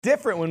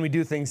Different when we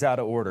do things out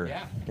of order.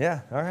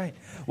 Yeah, all right.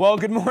 Well,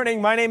 good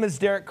morning. My name is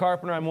Derek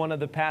Carpenter. I'm one of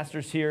the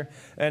pastors here.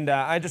 And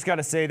I just got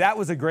to say, that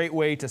was a great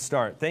way to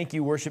start. Thank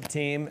you, worship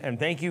team. And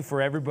thank you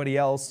for everybody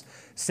else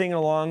singing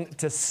along.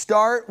 To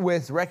start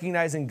with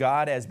recognizing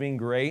God as being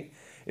great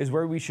is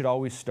where we should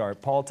always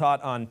start. Paul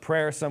taught on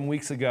prayer some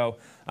weeks ago.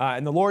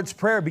 And the Lord's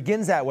Prayer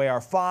begins that way.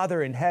 Our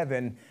Father in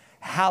heaven,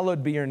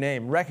 hallowed be your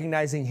name,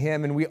 recognizing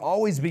Him. And we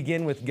always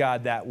begin with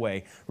God that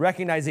way,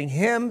 recognizing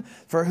Him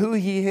for who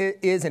He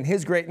is and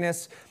His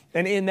greatness.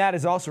 And in that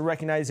is also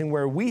recognizing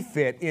where we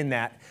fit in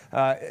that.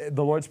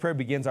 The Lord's Prayer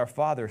begins our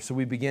Father. So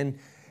we begin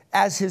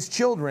as His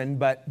children,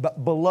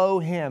 but below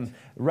Him,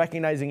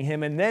 recognizing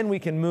Him. And then we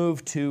can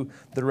move to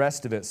the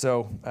rest of it.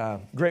 So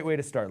great way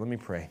to start. Let me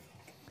pray.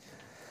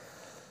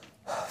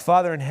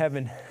 Father in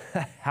heaven,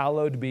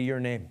 hallowed be your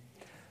name.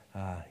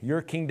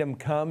 Your kingdom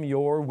come,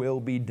 your will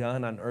be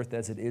done on earth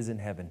as it is in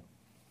heaven.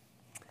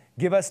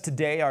 Give us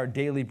today our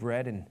daily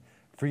bread and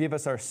forgive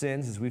us our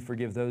sins as we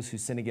forgive those who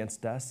sin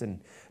against us. And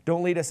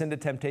don't lead us into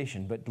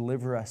temptation, but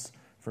deliver us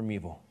from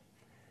evil.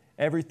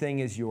 Everything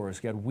is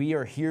yours, God. We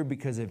are here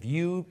because of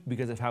you,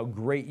 because of how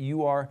great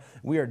you are.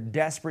 We are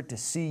desperate to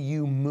see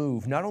you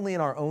move, not only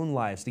in our own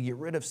lives, to get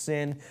rid of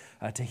sin,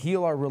 to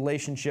heal our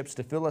relationships,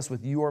 to fill us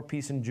with your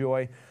peace and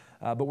joy,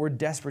 but we're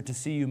desperate to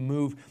see you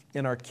move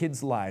in our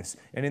kids' lives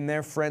and in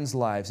their friends'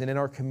 lives and in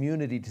our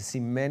community to see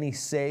many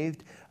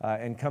saved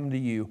and come to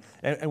you.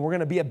 And we're going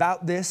to be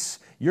about this.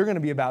 You're going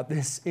to be about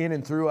this in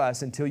and through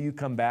us until you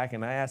come back.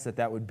 And I ask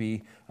that would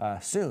be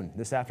soon.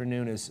 This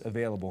afternoon is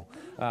available.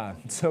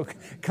 So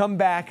come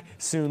back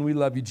soon. We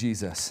love you,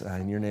 Jesus.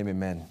 In your name,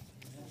 amen.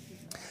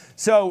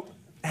 So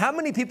how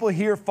many people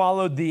here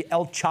followed the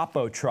El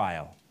Chapo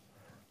trial?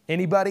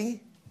 Anybody?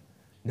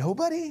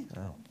 Nobody?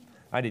 Oh.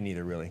 I didn't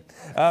either, really.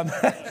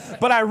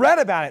 But I read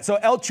about it. So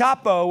El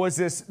Chapo was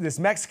this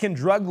Mexican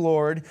drug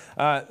lord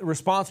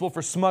responsible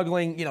for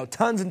smuggling,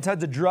 tons and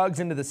tons of drugs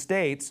into the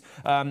States,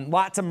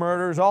 lots of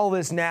murders, all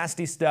this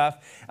nasty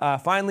stuff.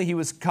 Finally, he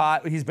was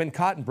caught. He's been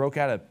caught and broke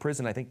out of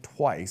prison, I think,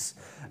 twice.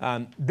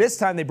 This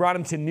time, they brought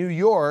him to New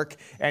York,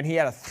 and he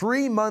had a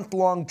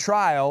 3-month-long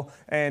trial,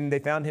 and they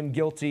found him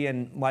guilty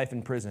and life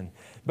in prison.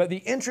 But the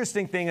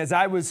interesting thing, as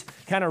I was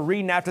kind of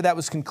reading after that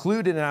was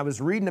concluded, and I was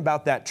reading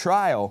about that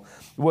trial,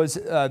 was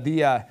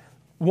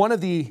one of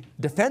the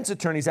defense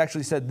attorneys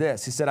actually said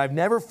this. He said, "I've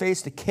never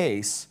faced a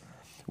case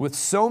with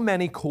so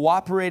many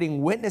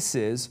cooperating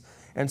witnesses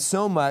and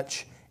so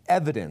much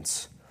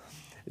evidence."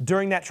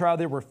 During that trial,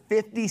 there were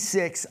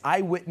 56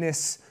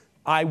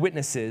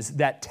 eyewitnesses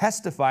that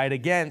testified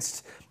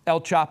against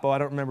El Chapo. I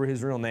don't remember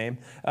his real name,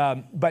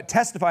 but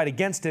testified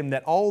against him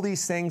that all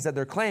these things that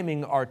they're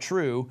claiming are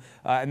true,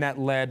 and that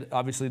led,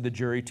 obviously, the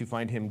jury to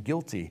find him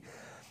guilty.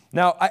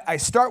 Now, I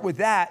start with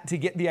that to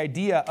get the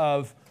idea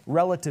of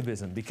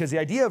relativism, because the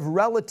idea of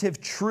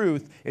relative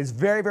truth is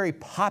very, very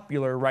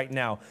popular right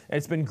now. And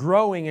it's been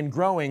growing and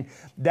growing,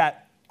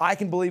 that I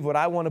can believe what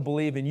I want to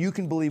believe, and you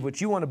can believe what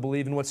you want to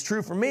believe, and what's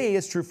true for me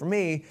is true for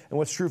me, and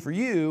what's true for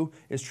you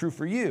is true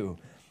for you.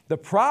 The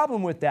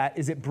problem with that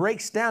is it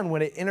breaks down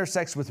when it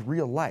intersects with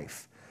real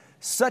life,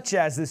 such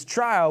as this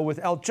trial with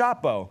El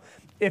Chapo.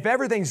 If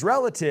everything's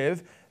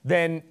relative,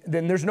 then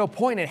there's no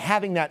point in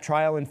having that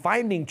trial and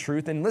finding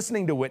truth and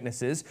listening to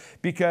witnesses,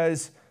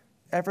 because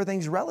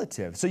everything's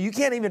relative. So you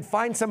can't even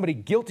find somebody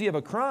guilty of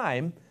a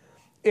crime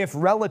if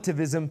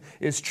relativism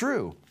is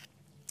true.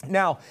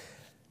 Now,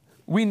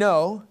 we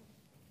know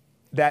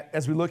that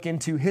as we look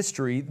into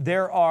history,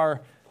 there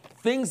are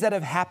things that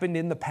have happened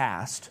in the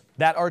past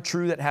that are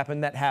true, that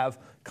happen, that have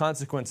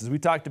consequences. We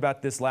talked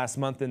about this last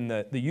month in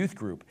the youth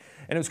group.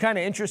 And it was kind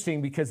of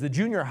interesting because the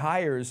junior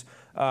hires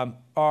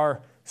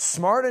are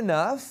smart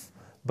enough,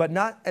 but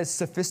not as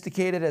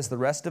sophisticated as the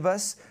rest of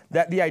us,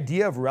 that the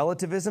idea of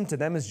relativism to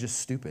them is just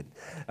stupid.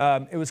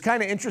 It was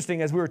kind of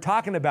interesting as we were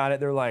talking about it,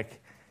 they're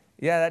like,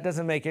 yeah, that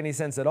doesn't make any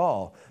sense at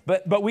all.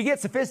 But we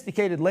get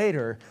sophisticated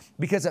later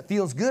because it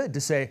feels good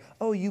to say,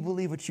 oh, you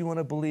believe what you want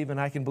to believe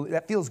and I can believe.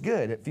 That feels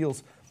good. It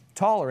feels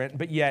tolerant,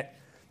 but yet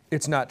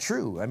it's not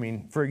true. I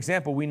mean, for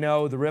example, we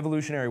know the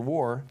Revolutionary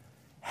War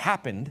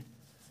happened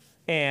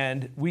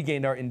and we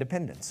gained our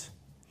independence.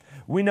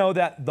 We know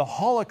that the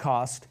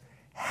Holocaust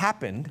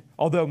happened,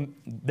 although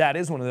that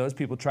is one of those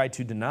people try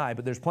to deny,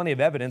 but there's plenty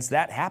of evidence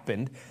that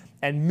happened,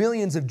 and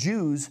millions of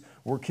Jews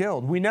were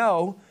killed. We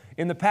know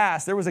in the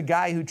past there was a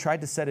guy who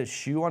tried to set his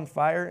shoe on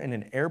fire in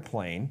an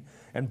airplane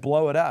and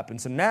blow it up.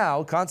 And so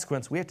now,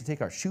 consequence, we have to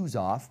take our shoes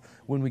off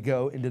when we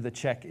go into the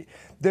check.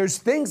 There's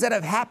things that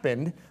have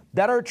happened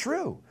that are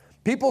true.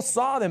 People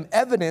saw them.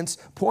 Evidence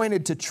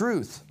pointed to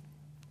truth.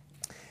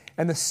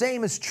 And the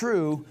same is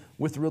true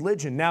with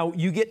religion. Now,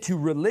 you get to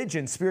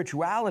religion,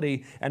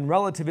 spirituality, and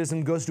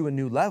relativism goes to a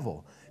new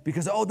level.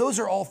 Because, those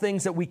are all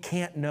things that we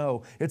can't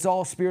know. It's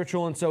all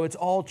spiritual, and so it's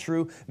all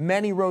true.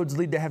 Many roads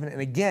lead to heaven. And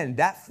again,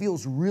 that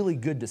feels really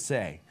good to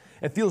say.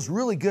 It feels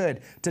really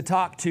good to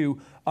talk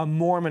to a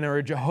Mormon or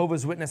a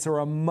Jehovah's Witness or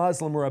a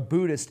Muslim or a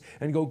Buddhist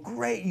and go,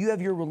 great, you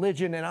have your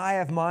religion and I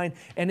have mine,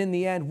 and in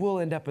the end, we'll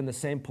end up in the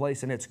same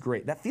place and it's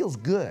great. That feels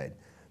good.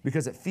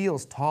 because it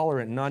feels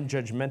tolerant,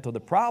 non-judgmental. The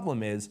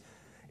problem is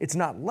it's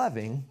not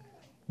loving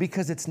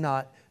because it's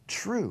not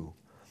true.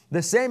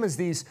 The same as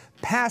these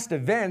past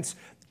events,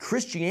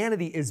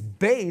 Christianity is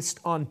based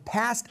on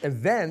past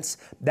events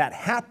that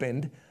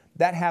happened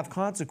that have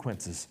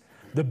consequences.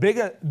 The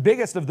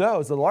biggest of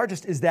those, the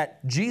largest, is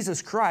that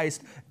Jesus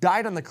Christ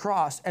died on the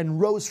cross and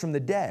rose from the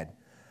dead.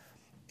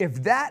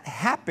 If that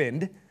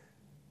happened,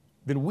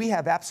 then we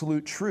have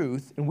absolute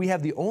truth, and we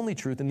have the only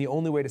truth and the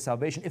only way to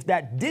salvation. If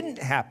that didn't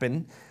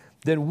happen,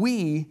 then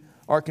we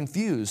are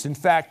confused. In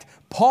fact,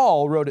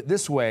 Paul wrote it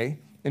this way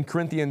in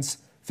Corinthians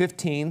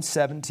 15,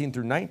 17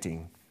 through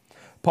 19.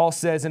 Paul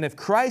says, "And if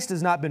Christ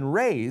has not been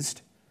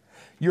raised,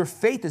 your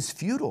faith is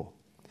futile,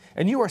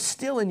 and you are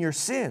still in your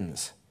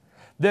sins.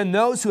 Then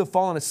those who have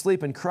fallen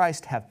asleep in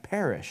Christ have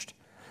perished.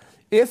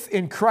 If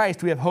in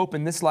Christ we have hope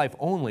in this life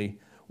only,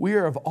 we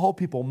are of all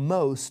people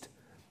most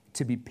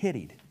to be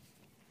pitied."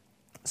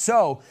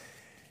 So,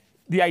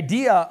 the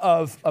idea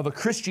of a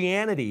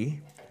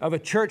Christianity, of a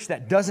church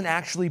that doesn't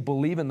actually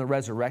believe in the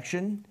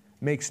resurrection,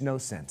 makes no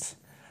sense.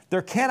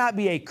 There cannot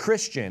be a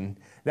Christian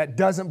that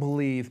doesn't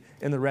believe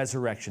in the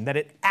resurrection, that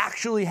it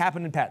actually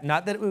happened in past.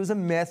 Not that it was a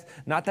myth,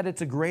 not that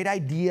it's a great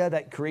idea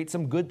that creates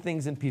some good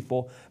things in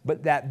people,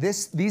 but that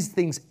these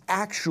things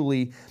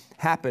actually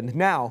happened.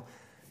 Now,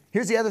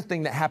 here's the other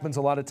thing that happens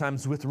a lot of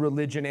times with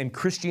religion and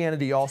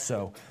Christianity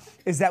also,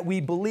 is that we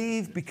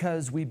believe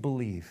because we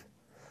believe.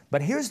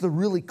 But here's the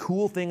really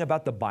cool thing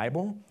about the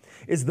Bible,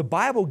 is the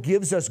Bible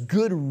gives us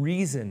good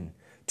reason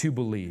to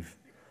believe.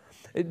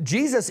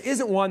 Jesus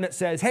isn't one that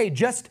says, hey,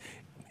 just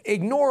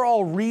ignore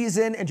all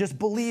reason and just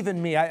believe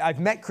in me. I've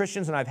met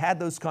Christians and I've had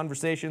those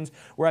conversations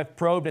where I've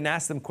probed and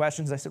asked them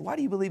questions. I said, why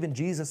do you believe in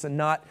Jesus and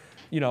not,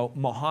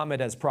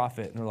 Muhammad as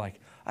prophet? And they're like,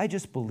 I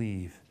just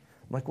believe.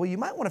 I'm like, well, you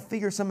might want to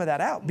figure some of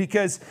that out,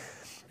 because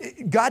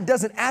God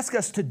doesn't ask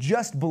us to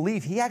just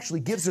believe. He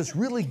actually gives us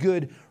really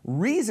good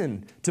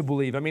reason to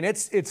believe. I mean,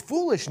 it's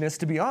foolishness,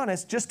 to be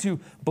honest, just to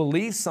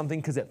believe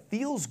something because it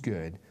feels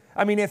good.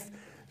 I mean,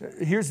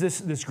 here's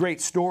this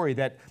great story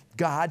that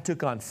God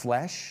took on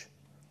flesh,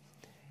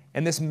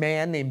 and this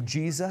man named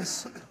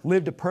Jesus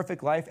lived a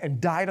perfect life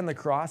and died on the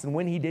cross. And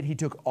when he did, he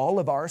took all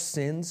of our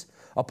sins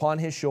upon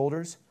his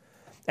shoulders.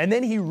 And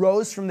then he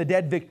rose from the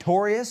dead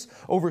victorious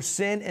over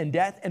sin and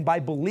death. And by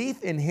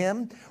belief in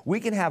him,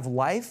 we can have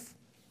life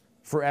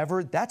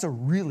forever. That's a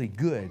really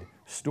good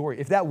story.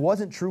 If that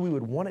wasn't true, we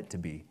would want it to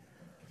be.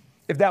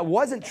 If that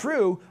wasn't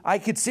true, I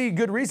could see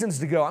good reasons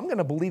to go, I'm going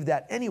to believe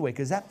that anyway,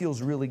 because that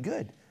feels really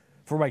good.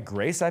 For by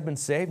grace I've been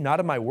saved, not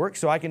of my work,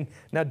 so I can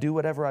now do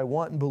whatever I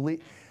want and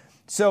believe.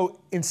 So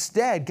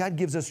instead, God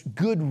gives us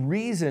good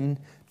reason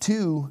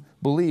to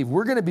believe.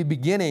 We're going to be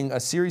beginning a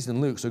series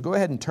in Luke, so go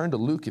ahead and turn to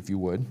Luke if you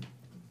would.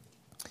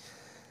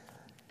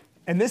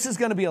 And this is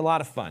going to be a lot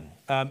of fun.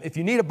 If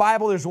you need a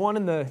Bible, there's one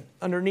in the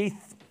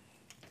underneath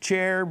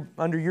chair,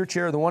 under your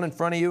chair, the one in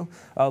front of you.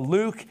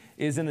 Luke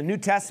is in the New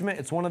Testament.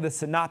 It's one of the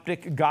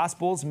synoptic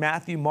Gospels,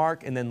 Matthew,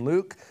 Mark, and then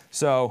Luke.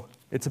 So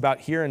it's about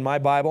here in my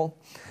Bible.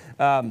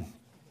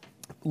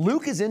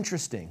 Luke is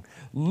interesting.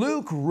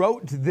 Luke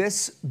wrote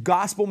this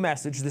gospel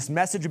message, this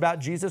message about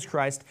Jesus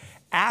Christ,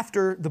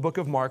 after the book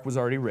of Mark was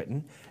already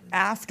written,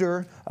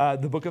 after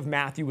the book of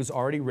Matthew was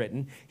already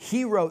written.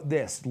 He wrote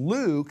this.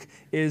 Luke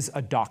is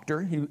a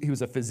doctor. He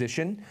was a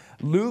physician.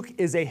 Luke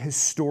is a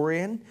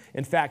historian.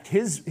 In fact,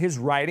 his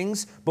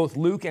writings, both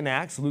Luke and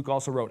Acts, Luke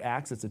also wrote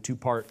Acts. It's a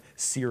two-part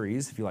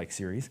series, if you like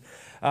series.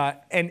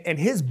 And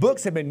his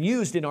books have been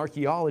used in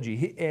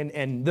archaeology.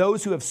 And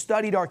those who have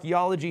studied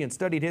archaeology and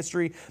studied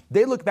history,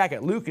 they look back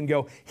at Luke and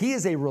go, he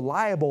is a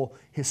reliable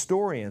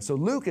historian. So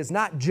Luke is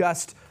not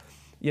just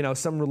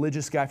some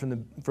religious guy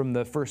from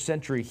the first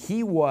century.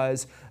 He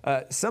was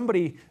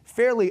somebody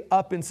fairly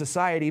up in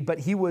society, but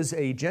he was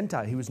a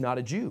Gentile. He was not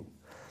a Jew.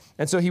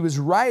 And so he was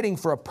writing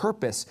for a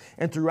purpose.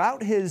 And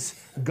throughout his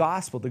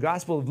gospel, the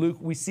Gospel of Luke,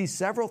 we see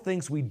several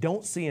things we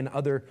don't see in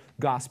other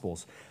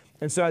gospels.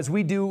 And so as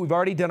we've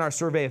already done our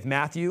survey of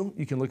Matthew.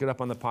 You can look it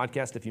up on the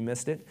podcast if you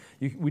missed it.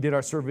 We did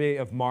our survey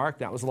of Mark.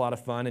 That was a lot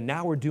of fun. And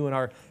now we're doing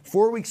our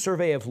 4-week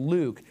survey of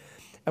Luke.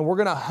 And we're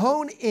going to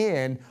hone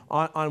in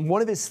on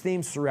one of his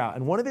themes throughout.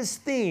 And one of his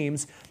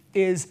themes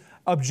is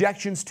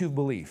objections to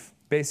belief,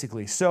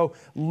 basically. So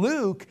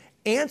Luke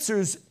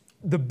answers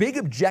the big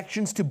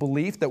objections to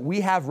belief that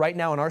we have right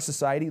now in our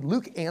society.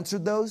 Luke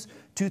answered those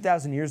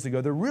 2,000 years ago.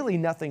 They're really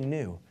nothing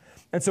new.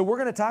 And so we're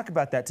going to talk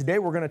about that. Today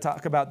we're going to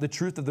talk about the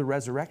truth of the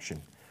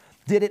resurrection.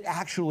 Did it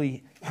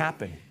actually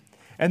happen?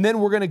 And then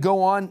we're going to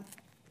go on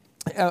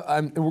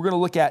and we're going to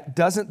look at,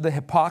 doesn't the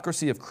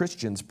hypocrisy of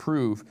Christians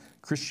prove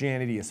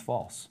Christianity is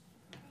false?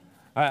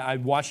 I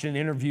watched an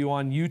interview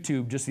on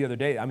YouTube just the other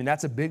day. I mean,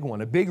 that's a big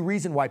one. A big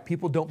reason why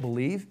people don't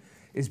believe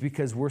is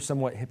because we're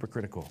somewhat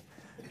hypocritical.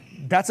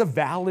 That's a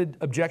valid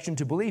objection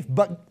to belief,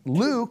 but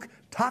Luke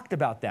talked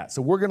about that.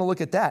 So we're going to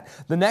look at that.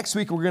 The next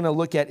week, we're going to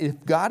look at,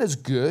 if God is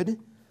good,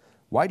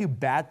 why do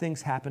bad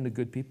things happen to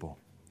good people?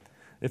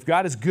 If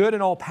God is good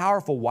and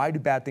all-powerful, why do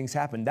bad things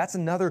happen? That's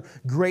another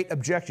great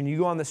objection. You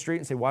go on the street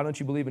and say, why don't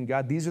you believe in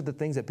God? These are the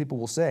things that people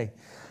will say.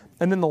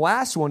 And then the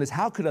last one is,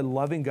 how could a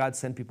loving God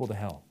send people to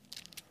hell?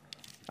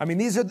 I mean,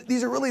 these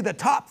are really the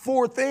top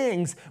 4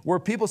 things where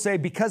people say,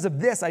 because of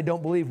this, I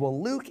don't believe.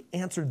 Well, Luke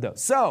answered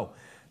those. So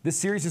this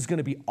series is going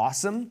to be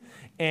awesome.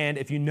 And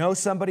if you know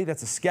somebody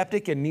that's a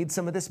skeptic and needs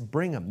some of this,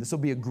 bring them. This will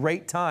be a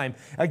great time.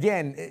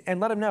 Again, and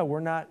let them know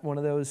we're not one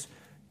of those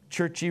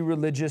churchy,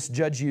 religious,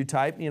 judge you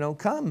type.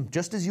 Come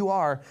just as you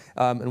are,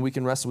 and we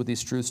can wrestle with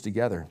these truths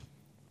together.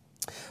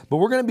 But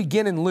we're going to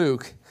begin in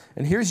Luke.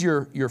 And here's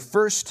your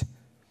first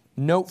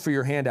note for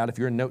your handout if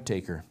you're a note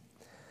taker.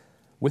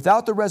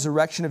 Without the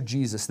resurrection of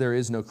Jesus, there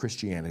is no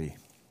Christianity.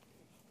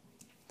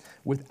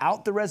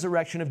 Without the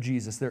resurrection of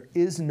Jesus, there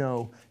is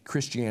no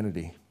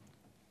Christianity.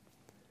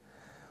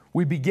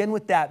 We begin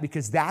with that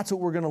because that's what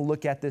we're going to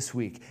look at this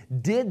week.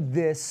 Did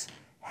this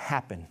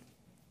happen?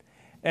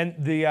 And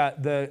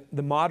the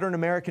modern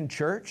American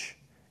church,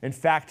 in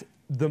fact,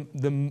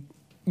 the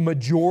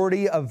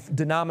majority of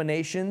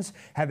denominations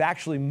have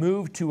actually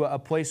moved to a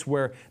place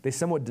where they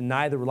somewhat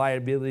deny the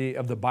reliability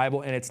of the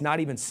Bible, and it's not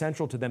even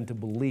central to them to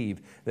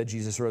believe that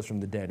Jesus rose from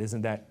the dead.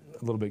 Isn't that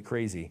a little bit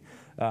crazy?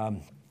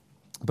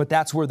 But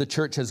that's where the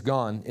church has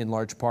gone in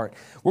large part.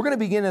 We're going to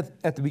begin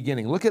at the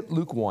beginning. Look at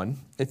Luke 1,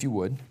 if you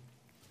would.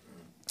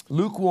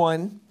 Luke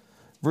 1,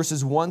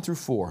 verses 1 through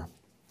 4.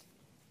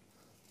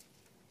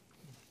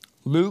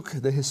 Luke,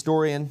 the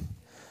historian,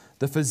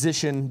 the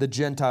physician, the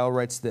Gentile,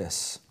 writes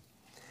this.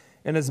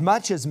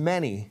 Inasmuch as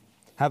many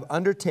have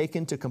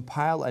undertaken to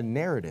compile a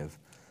narrative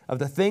of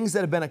the things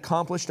that have been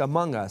accomplished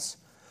among us,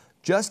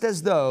 just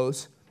as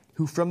those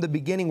who from the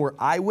beginning were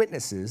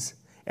eyewitnesses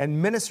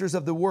and ministers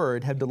of the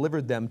word have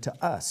delivered them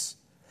to us.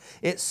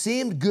 It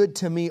seemed good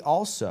to me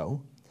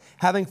also,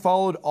 having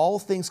followed all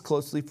things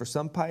closely for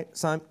some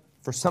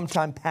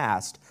time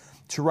past,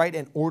 to write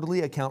an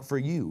orderly account for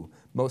you,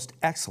 most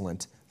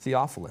excellent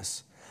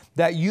Theophilus,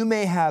 that you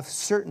may have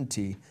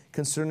certainty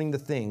concerning the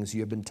things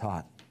you have been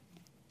taught.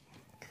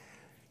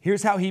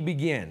 Here's how he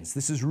begins.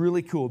 This is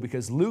really cool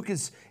because Luke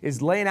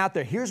is laying out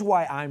there, here's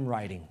why I'm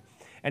writing.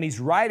 And he's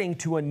writing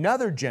to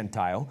another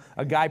Gentile,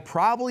 a guy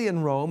probably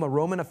in Rome, a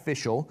Roman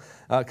official,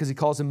 because he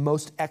calls him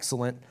most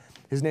excellent.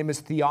 His name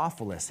is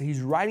Theophilus. He's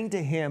writing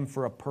to him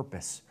for a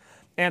purpose.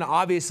 And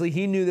obviously,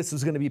 he knew this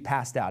was going to be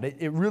passed out.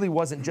 It really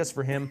wasn't just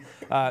for him.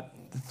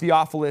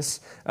 Theophilus,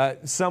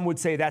 some would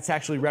say that's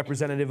actually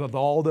representative of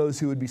all those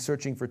who would be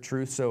searching for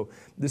truth. So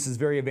this is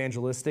very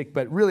evangelistic.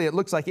 But really, it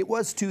looks like it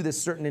was to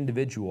this certain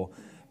individual.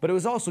 But it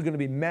was also going to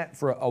be meant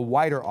for a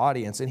wider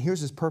audience. And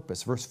here's his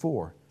purpose, verse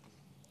 4.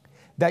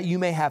 That you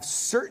may have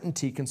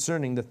certainty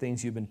concerning the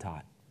things you've been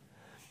taught.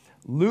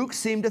 Luke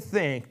seemed to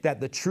think that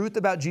the truth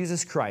about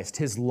Jesus Christ,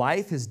 his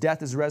life, his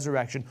death, his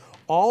resurrection,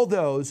 all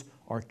those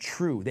are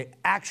true. They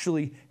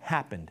actually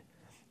happened.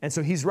 And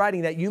so he's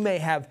writing that you may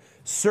have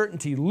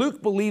certainty.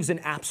 Luke believes in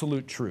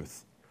absolute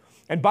truth.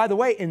 And by the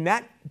way, in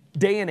that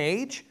day and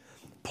age,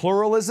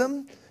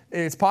 pluralism,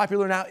 it's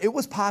popular now. It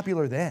was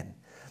popular then.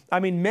 I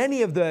mean,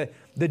 many of the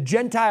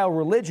Gentile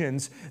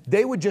religions,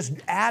 they would just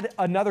add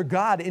another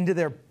god into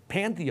their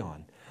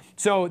pantheon.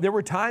 So there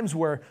were times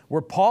where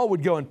Paul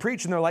would go and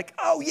preach and they're like,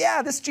 oh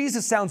yeah, this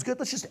Jesus sounds good.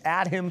 Let's just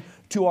add him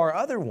to our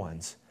other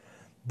ones.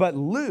 But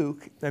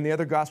Luke and the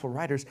other gospel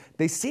writers,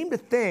 they seem to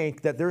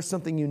think that there's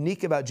something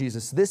unique about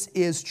Jesus. This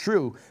is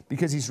true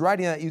because he's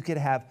writing that you could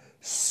have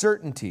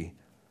certainty.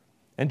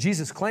 And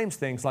Jesus claims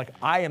things like,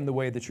 I am the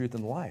way, the truth,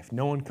 and the life.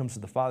 No one comes to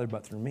the Father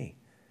but through me.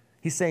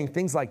 He's saying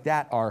things like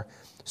that are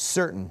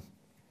certain.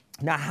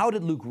 Now, how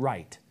did Luke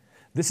write?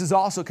 This is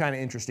also kind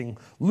of interesting.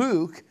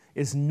 Luke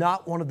is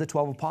not one of the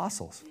 12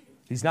 apostles.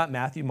 He's not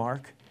Matthew,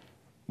 Mark.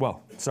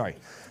 Well, sorry.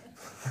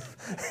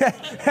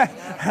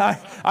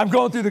 I'm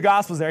going through the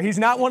Gospels there. He's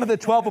not one of the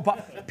 12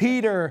 apostles.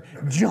 Peter,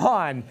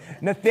 John,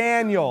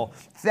 Nathaniel,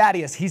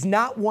 Thaddeus. He's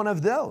not one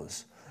of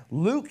those.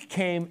 Luke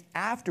came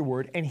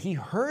afterward and he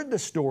heard the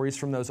stories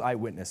from those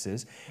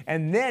eyewitnesses.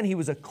 And then he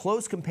was a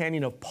close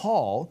companion of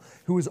Paul,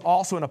 who was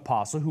also an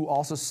apostle, who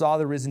also saw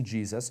the risen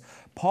Jesus.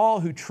 Paul,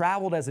 who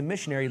traveled as a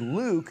missionary,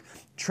 Luke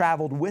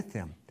traveled with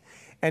him.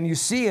 And you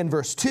see in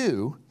verse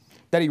 2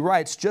 that he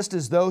writes, just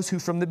as those who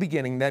from the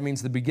beginning, that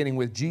means the beginning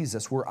with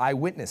Jesus, were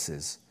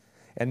eyewitnesses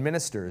and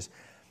ministers.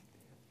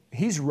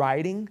 He's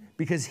writing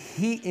because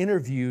he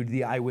interviewed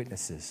the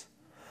eyewitnesses.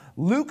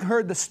 Luke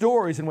heard the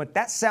stories and went,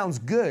 that sounds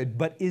good,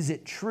 but is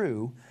it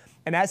true?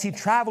 And as he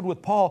traveled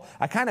with Paul,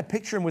 I kind of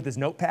picture him with his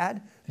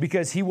notepad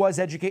because he was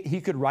educated. He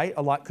could write,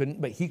 a lot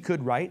couldn't, but he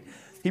could write.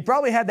 He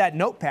probably had that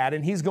notepad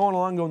and he's going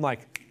along going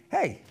like,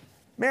 hey,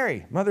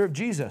 Mary, mother of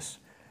Jesus,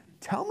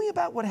 tell me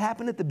about what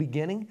happened at the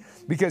beginning,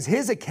 because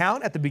his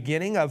account at the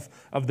beginning of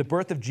the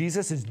birth of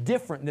Jesus is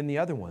different than the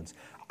other ones.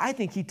 I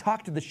think he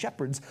talked to the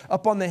shepherds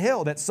up on the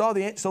hill that saw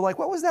the angel. So like,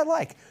 what was that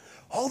like?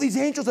 All these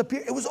angels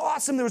appeared. It was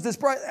awesome. There was this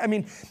bright,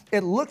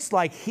 it looks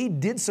like he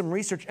did some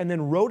research and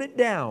then wrote it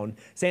down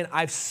saying,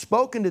 I've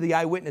spoken to the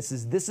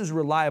eyewitnesses. This is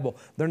reliable.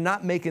 They're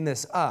not making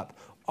this up.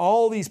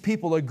 All these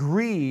people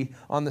agree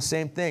on the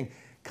same thing.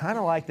 Kind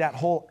of like that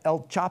whole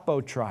El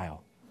Chapo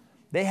trial.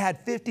 They had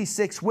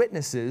 56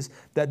 witnesses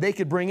that they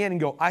could bring in and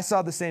go, I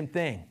saw the same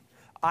thing.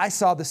 I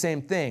saw the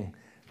same thing.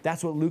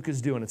 That's what Luke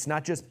is doing. It's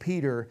not just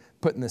Peter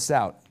putting this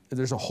out.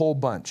 There's a whole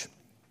bunch.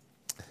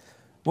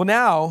 Well,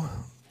 now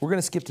we're going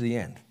to skip to the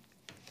end.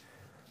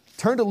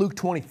 Turn to Luke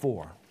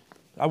 24.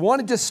 I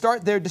wanted to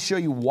start there to show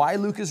you why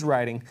Luke is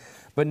writing,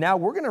 but now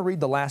we're going to read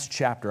the last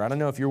chapter. I don't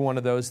know if you're one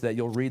of those that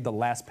you'll read the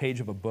last page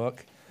of a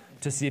book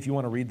to see if you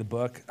want to read the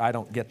book. I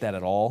don't get that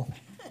at all.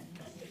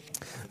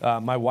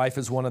 My wife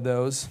is one of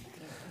those.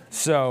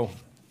 So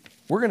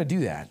we're going to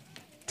do that.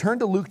 Turn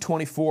to Luke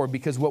 24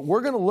 because what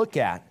we're going to look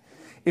at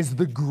is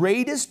the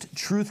greatest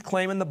truth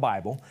claim in the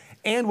Bible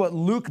and what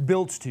Luke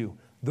builds to,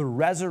 the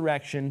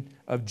resurrection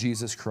of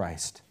Jesus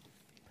Christ.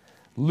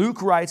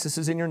 Luke writes, this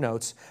is in your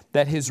notes,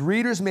 that his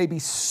readers may be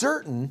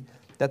certain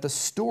that the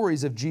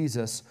stories of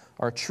Jesus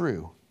are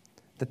true,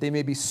 that they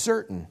may be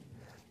certain.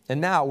 And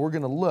now we're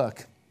going to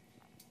look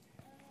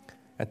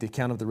at the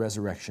account of the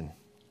resurrection.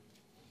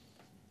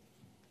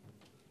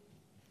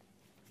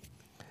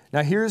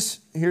 Now here's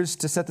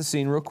to set the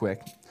scene real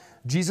quick.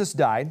 Jesus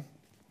died.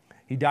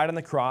 He died on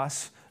the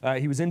cross.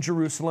 He was in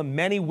Jerusalem.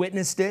 Many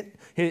witnessed it.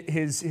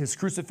 His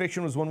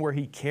crucifixion was one where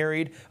he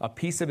carried a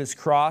piece of his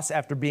cross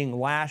after being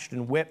lashed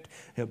and whipped,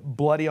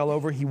 bloody all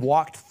over. He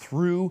walked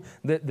through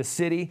the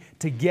city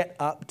to get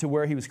up to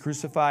where he was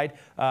crucified.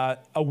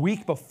 A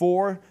week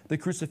before the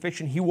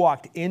crucifixion, he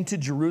walked into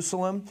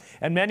Jerusalem,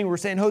 and many were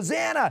saying,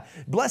 Hosanna!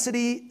 Blessed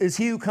is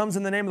he who comes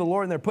in the name of the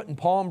Lord. And they're putting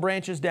palm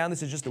branches down.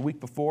 This is just a week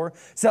before,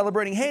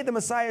 celebrating, hey, the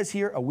Messiah is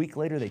here. A week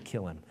later, they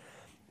kill him.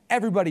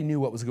 Everybody knew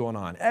what was going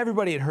on.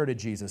 Everybody had heard of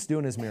Jesus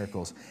doing his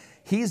miracles.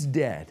 He's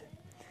dead.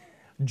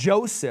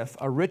 Joseph,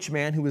 a rich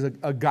man who was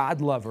a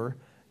God lover,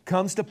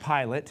 comes to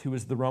Pilate, who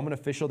was the Roman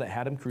official that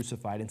had him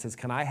crucified, and says,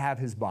 can I have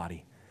his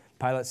body?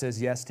 Pilate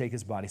says, yes, take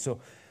his body. So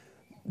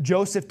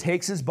Joseph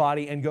takes his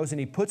body and goes and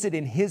he puts it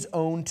in his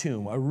own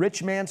tomb, a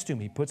rich man's tomb.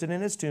 He puts it in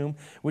his tomb,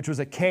 which was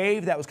a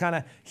cave that was kind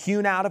of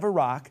hewn out of a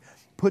rock,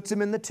 puts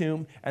him in the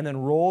tomb, and then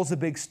rolls a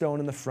big stone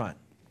in the front.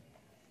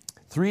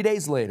 3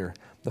 days later,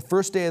 the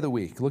first day of the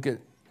week, look at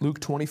Luke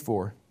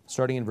 24,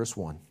 starting in verse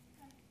 1.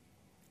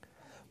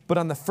 But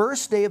on the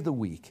first day of the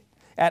week,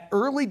 at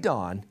early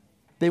dawn,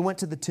 they went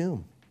to the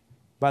tomb.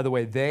 By the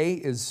way, they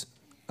is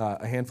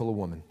a handful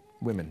of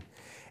women.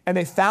 And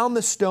they found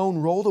the stone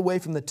rolled away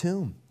from the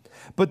tomb.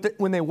 But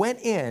when they went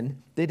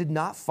in, they did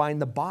not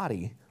find the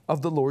body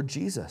of the Lord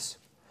Jesus.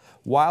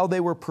 While they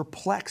were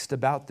perplexed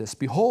about this,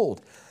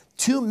 behold,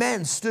 2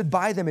 men stood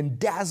by them in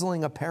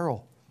dazzling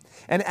apparel.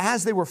 And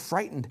as they were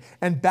frightened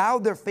and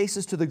bowed their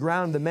faces to the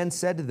ground, the men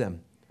said to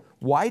them,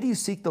 why do you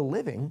seek the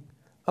living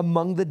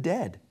among the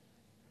dead?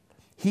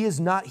 He is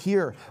not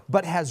here,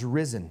 but has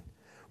risen.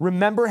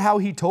 Remember how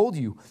he told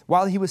you,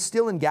 while he was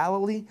still in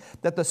Galilee,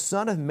 that the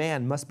Son of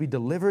Man must be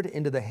delivered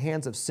into the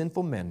hands of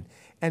sinful men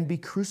and be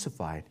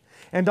crucified,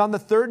 and on the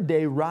 3rd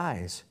day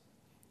rise.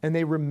 And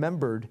they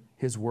remembered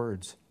his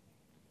words.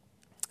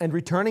 And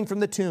returning from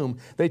the tomb,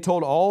 they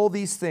told all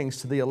these things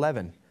to the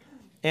 11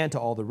 and to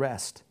all the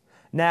rest.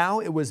 Now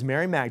it was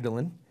Mary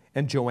Magdalene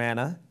and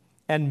Joanna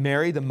and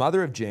Mary, the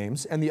mother of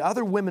James, and the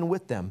other women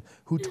with them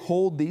who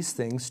told these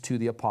things to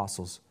the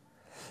apostles.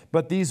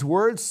 But these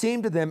words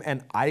seemed to them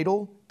an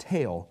idle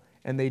tale,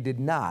 and they did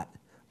not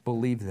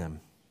believe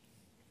them.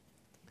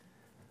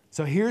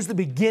 So here's the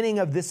beginning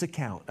of this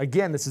account.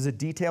 Again, this is a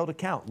detailed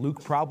account.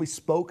 Luke probably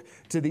spoke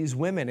to these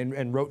women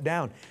and wrote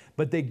down.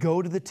 But they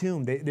go to the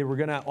tomb. They were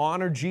going to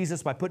honor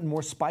Jesus by putting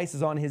more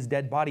spices on his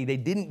dead body. They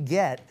didn't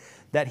get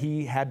that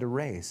he had to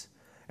raise.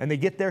 And they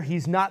get there,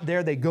 he's not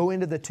there. They go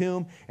into the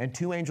tomb and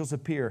 2 angels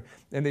appear.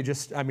 And they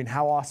just,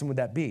 how awesome would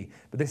that be?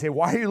 But they say,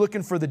 why are you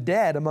looking for the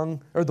dead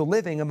the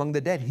living among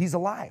the dead? He's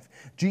alive.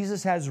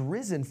 Jesus has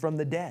risen from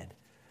the dead.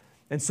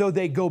 And so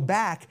they go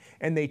back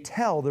and they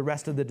tell the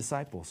rest of the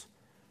disciples.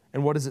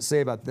 And what does it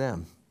say about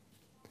them?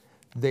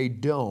 They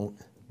don't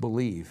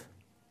believe.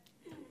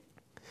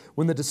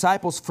 When the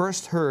disciples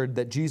first heard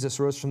that Jesus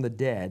rose from the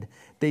dead,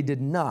 they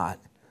did not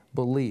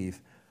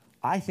believe.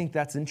 I think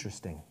that's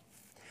interesting.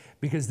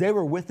 Because they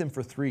were with him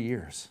for 3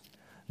 years.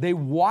 They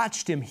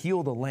watched him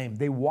heal the lame.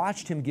 They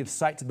watched him give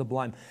sight to the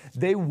blind.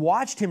 They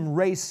watched him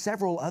raise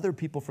several other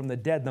people from the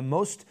dead. The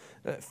most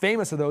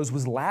famous of those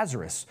was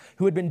Lazarus,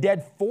 who had been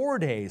dead 4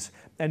 days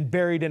and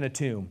buried in a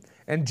tomb.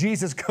 And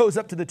Jesus goes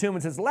up to the tomb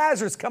and says,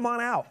 Lazarus, come on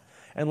out.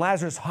 And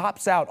Lazarus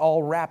hops out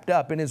all wrapped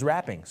up in his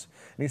wrappings.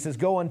 And he says,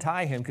 go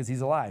untie him because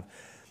he's alive.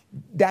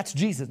 That's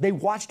Jesus. They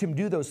watched him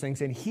do those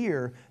things, and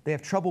here they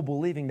have trouble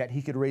believing that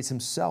he could raise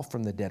himself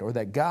from the dead or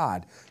that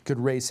God could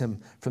raise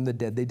him from the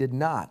dead. They did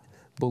not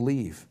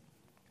believe.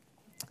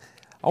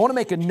 I want to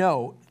make a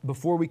note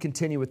before we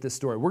continue with this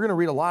story. We're going to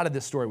read a lot of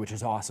this story, which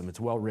is awesome.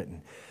 It's well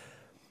written.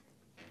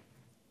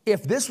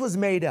 If this was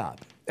made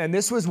up, and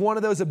this was one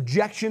of those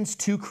objections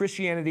to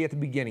Christianity at the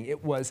beginning,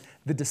 it was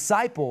the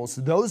disciples,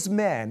 those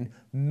men,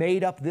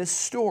 made up this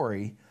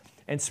story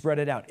and spread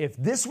it out. If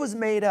this was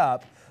made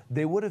up,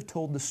 they would have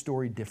told the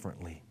story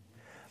differently.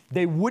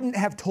 They wouldn't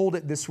have told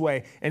it this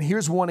way. And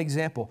here's one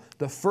example.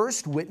 The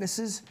first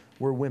witnesses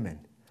were women.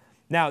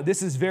 Now,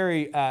 this is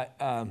very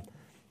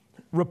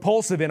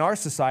repulsive in our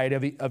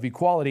society of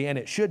equality, and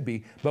it should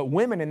be, but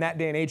women in that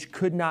day and age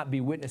could not be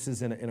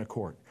witnesses in a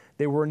court.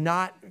 They were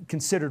not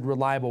considered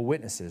reliable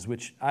witnesses,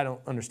 which I don't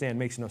understand,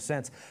 makes no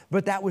sense,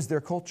 but that was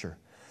their culture.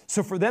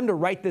 So for them to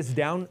write this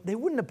down, they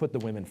wouldn't have put the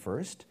women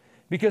first,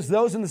 because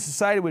those in the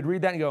society would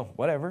read that and go,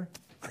 whatever.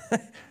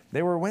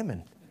 They were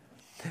women.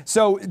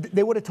 So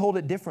they would have told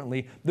it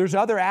differently. There's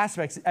other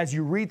aspects. As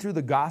you read through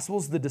the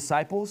Gospels, the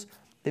disciples,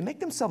 they make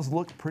themselves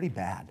look pretty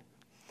bad.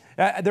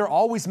 They're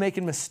always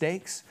making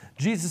mistakes.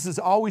 Jesus is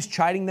always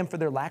chiding them for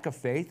their lack of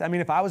faith. I mean,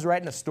 if I was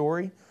writing a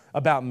story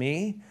about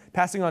me,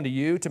 passing on to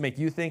you to make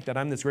you think that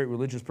I'm this great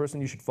religious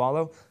person you should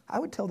follow, I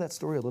would tell that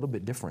story a little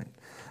bit different.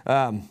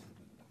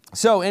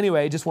 So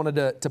anyway, just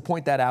wanted to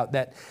point that out,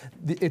 that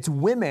it's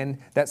women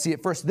that see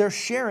it first. They're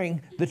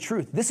sharing the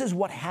truth. This is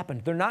what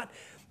happened. They're not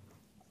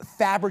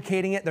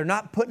fabricating it. They're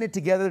not putting it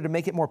together to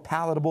make it more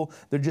palatable.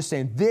 They're just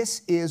saying,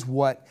 this is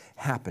what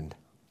happened.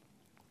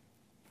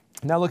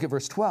 Now look at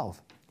verse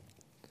 12.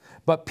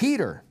 But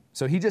Peter,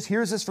 so he just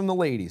hears this from the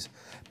ladies.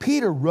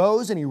 Peter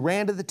rose and he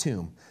ran to the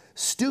tomb,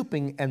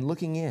 stooping and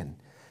looking in.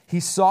 He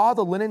saw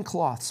the linen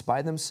cloths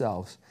by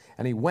themselves,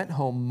 and he went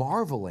home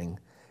marveling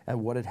at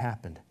what had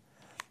happened.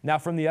 Now,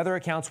 from the other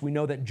accounts, we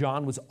know that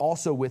John was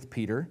also with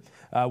Peter.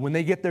 When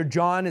they get there,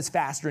 John is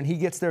faster, and he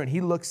gets there, and he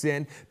looks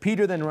in.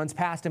 Peter then runs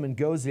past him and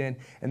goes in,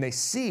 and they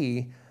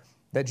see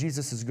that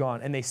Jesus is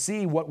gone. And they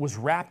see what was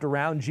wrapped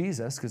around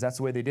Jesus, because that's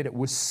the way they did it,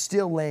 was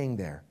still laying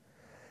there.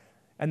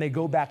 And they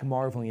go back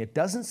marveling. It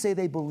doesn't say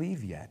they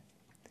believe yet.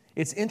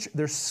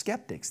 They're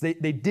skeptics. They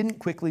didn't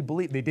quickly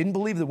believe. They didn't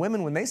believe the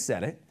women when they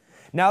said it.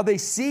 Now they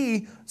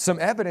see some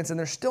evidence, and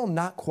they're still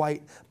not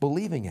quite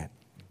believing it.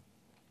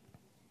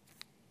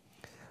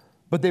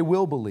 But they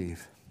will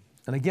believe.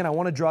 And again, I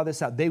want to draw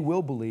this out. They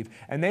will believe.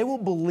 And they will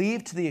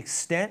believe to the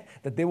extent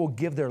that they will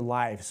give their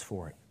lives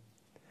for it.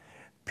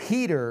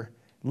 Peter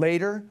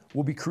later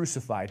will be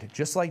crucified,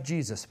 just like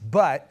Jesus.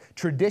 But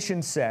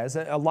tradition says,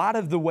 a lot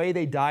of the way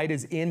they died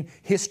is in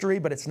history,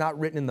 but it's not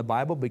written in the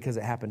Bible because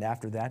it happened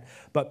after that.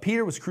 But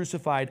Peter was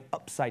crucified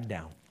upside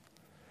down.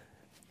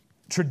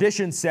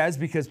 Tradition says,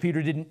 because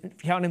Peter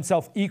didn't count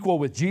himself equal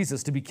with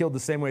Jesus to be killed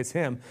the same way as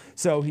him,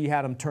 so he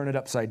had him turn it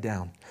upside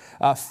down.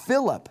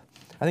 Philip,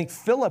 I think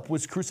Philip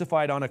was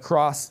crucified on a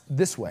cross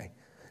this way.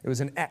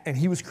 And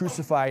he was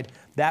crucified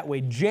that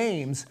way.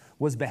 James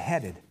was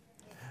beheaded.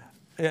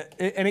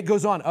 And it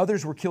goes on.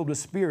 Others were killed with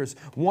spears.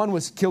 One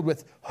was killed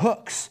with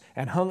hooks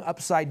and hung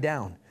upside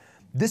down.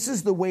 This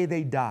is the way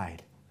they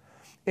died.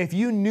 If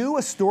you knew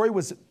a story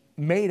was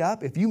made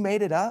up, if you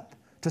made it up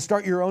to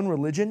start your own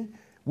religion,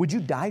 would you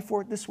die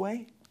for it this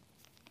way?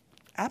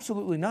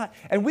 Absolutely not.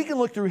 And we can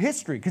look through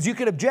history, because you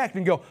could object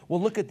and go,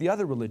 well, look at the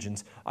other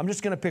religions. I'm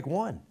just going to pick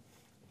one,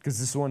 because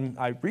this one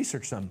I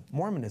researched some,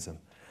 Mormonism.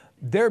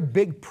 Their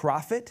big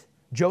prophet,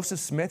 Joseph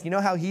Smith, you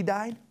know how he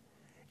died?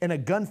 In a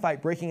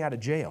gunfight breaking out of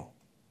jail.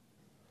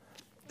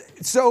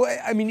 So,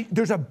 I mean,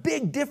 there's a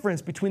big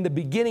difference between the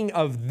beginning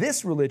of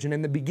this religion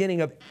and the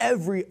beginning of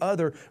every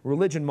other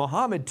religion.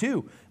 Muhammad,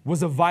 too,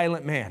 was a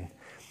violent man.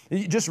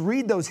 You just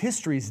read those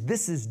histories.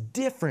 This is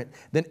different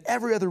than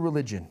every other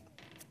religion.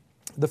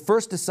 The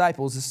first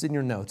disciples, this is in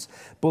your notes,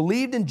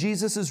 believed in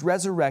Jesus'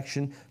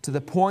 resurrection to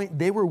the point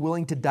they were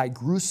willing to die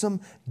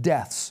gruesome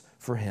deaths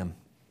for him.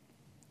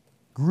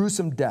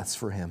 Gruesome deaths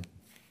for him.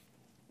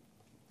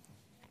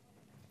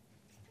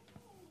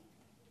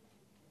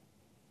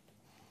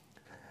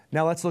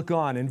 Now let's look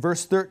on. In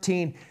verse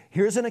 13,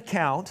 here's an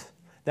account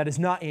that is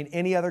not in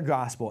any other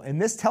gospel.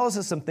 And this tells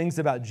us some things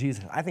about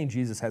Jesus. I think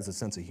Jesus has a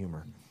sense of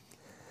humor.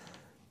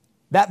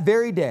 That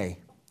very day,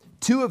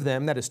 two of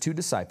them, that is two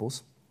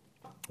disciples,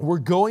 were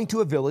going to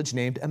a village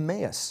named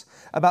Emmaus,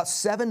 about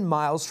 7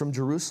 miles from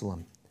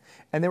Jerusalem.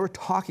 And they were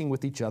talking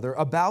with each other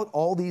about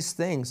all these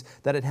things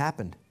that had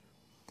happened.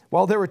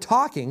 While they were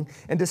talking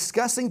and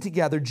discussing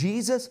together,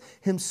 Jesus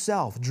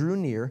himself drew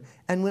near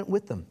and went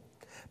with them.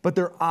 But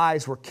their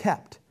eyes were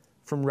kept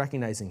from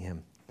recognizing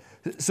him.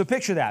 So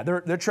picture that.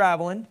 They're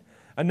traveling.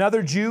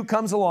 Another Jew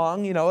comes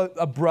along,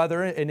 a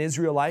brother, an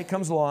Israelite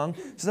comes along,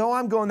 says, oh,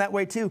 I'm going that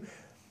way too.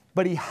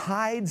 But he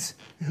hides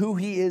who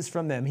he is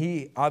from them.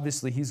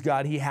 He's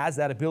God. He has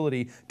that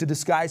ability to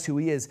disguise who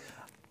he is.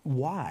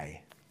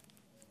 Why?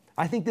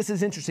 I think this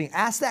is interesting.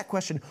 Ask that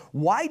question.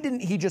 Why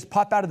didn't he just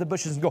pop out of the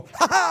bushes and go,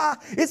 ha,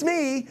 it's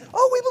me.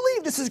 Oh, we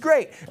believe this is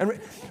great. And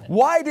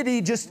why did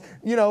he just,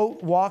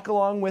 walk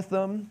along with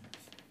them?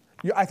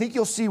 I think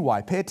you'll see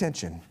why. Pay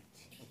attention.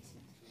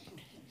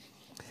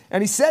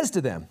 And he says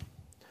to them,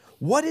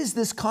 what is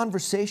this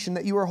conversation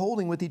that you are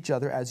holding with each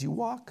other as you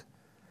walk?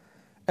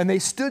 And they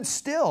stood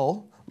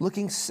still,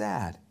 looking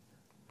sad.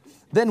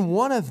 Then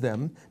one of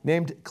them,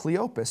 named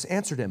Cleopas,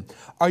 answered him,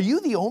 are you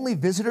the only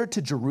visitor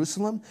to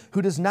Jerusalem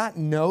who does not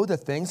know the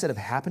things that have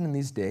happened in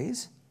these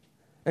days?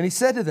 And he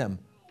said to them,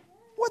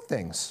 what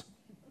things?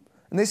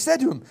 And they said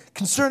to him,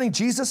 concerning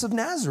Jesus of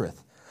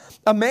Nazareth,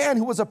 a man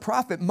who was a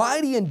prophet,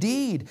 mighty in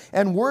deed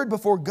and word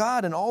before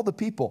God and all the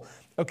people.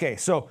 Okay,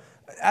 so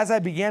as I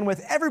began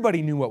with,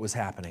 everybody knew what was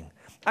happening.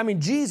 I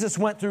mean, Jesus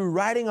went through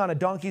riding on a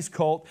donkey's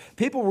colt.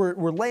 People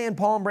were laying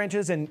palm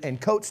branches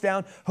and coats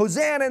down.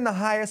 Hosanna in the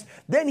highest.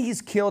 Then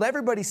he's killed.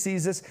 Everybody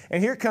sees this.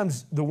 And here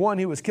comes the one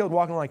who was killed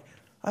walking like,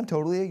 I'm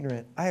totally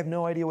ignorant. I have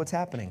no idea what's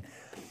happening.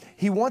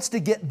 He wants to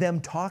get them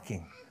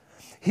talking.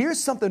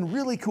 Here's something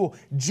really cool.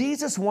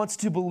 Jesus wants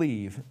to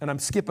believe, and I'm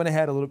skipping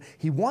ahead a little.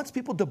 He wants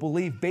people to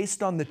believe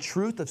based on the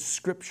truth of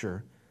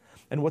Scripture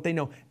and what they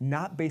know,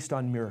 not based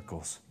on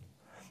miracles.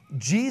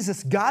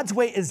 Jesus, God's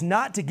way is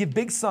not to give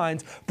big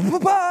signs,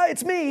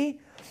 it's me.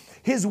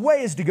 His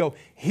way is to go,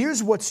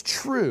 here's what's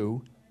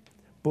true,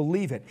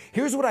 believe it.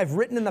 Here's what I've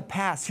written in the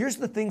past. Here's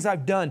the things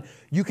I've done.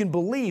 You can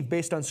believe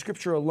based on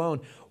Scripture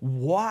alone.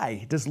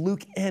 Why does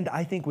Luke end,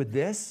 I think, with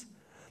this?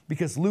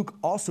 Because Luke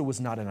also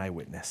was not an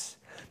eyewitness.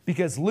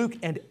 Because Luke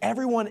and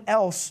everyone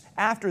else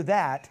after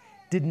that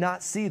did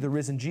not see the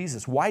risen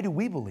Jesus. Why do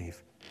we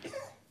believe?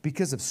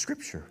 Because of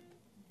Scripture.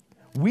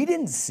 We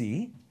didn't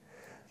see.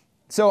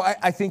 So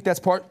I think that's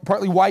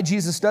partly why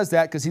Jesus does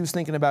that, because he was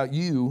thinking about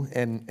you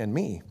and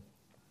me.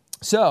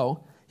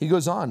 So he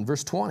goes on,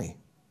 verse 20.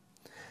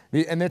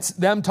 And it's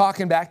them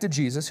talking back to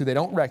Jesus, who they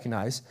don't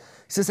recognize.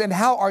 He says, and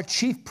how our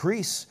chief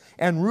priests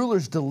and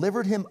rulers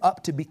delivered him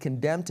up to be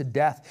condemned to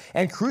death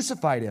and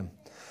crucified him.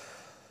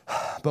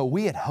 But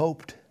we had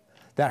hoped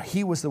that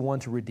he was the one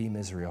to redeem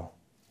Israel.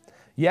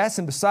 Yes,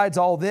 and besides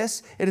all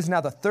this, it is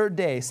now the third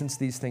day since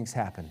these things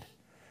happened.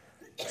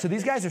 So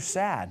these guys are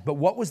sad, but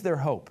what was their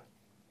hope?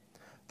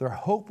 Their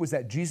hope was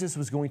that Jesus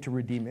was going to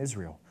redeem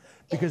Israel,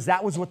 because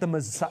that was what the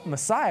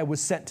Messiah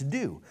was sent to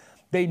do.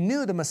 They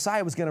knew the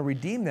Messiah was going to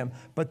redeem them,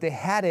 but they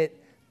had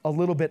it a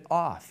little bit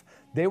off.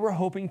 They were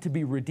hoping to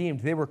be redeemed.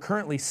 They were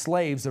currently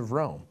slaves of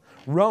Rome.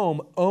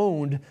 Rome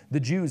owned the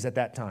Jews at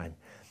that time.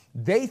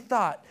 They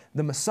thought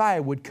the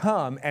Messiah would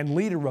come and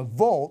lead a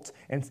revolt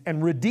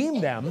and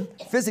redeem them,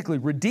 physically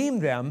redeem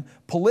them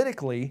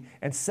politically,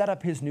 and set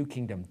up his new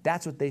kingdom.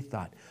 That's what they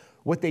thought.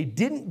 What they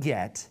didn't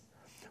get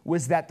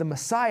was that the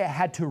Messiah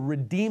had to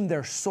redeem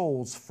their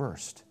souls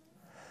first.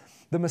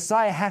 The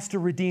Messiah has to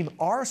redeem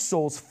our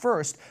souls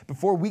first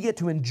before we get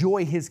to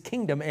enjoy his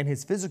kingdom and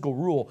his physical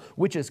rule,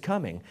 which is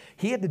coming.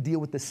 He had to deal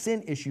with the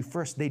sin issue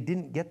first. They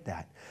didn't get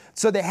that.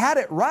 So they had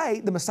it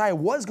right. The Messiah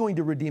was going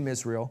to redeem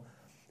Israel,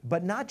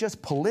 but not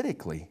just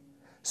politically,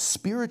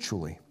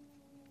 spiritually.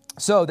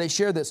 So they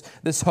share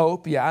this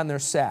hope, and they're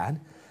sad.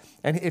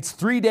 And it's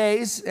 3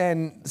 days,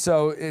 and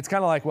so it's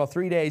kind of like, well,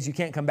 3 days, you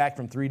can't come back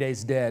from 3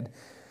 days dead.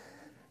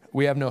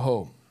 We have no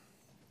hope.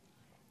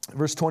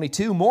 Verse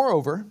 22,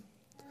 moreover,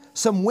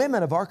 some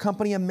women of our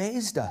company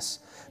amazed us.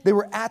 They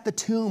were at the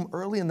tomb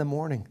early in the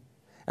morning,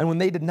 and when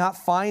they did not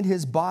find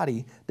his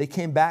body, they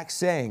came back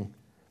saying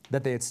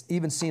that they had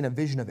even seen a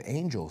vision of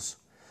angels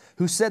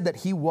who said that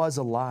he was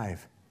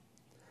alive.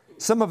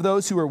 Some of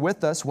those who were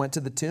with us went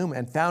to the tomb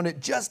and found it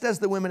just as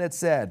the women had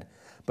said,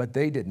 but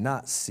they did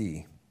not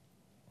see.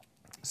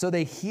 So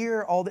they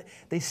hear all that,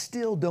 they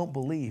still don't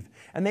believe.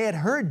 And they had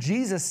heard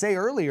Jesus say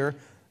earlier,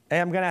 hey,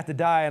 I'm going to have to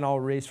die and I'll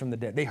raise from the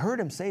dead. They heard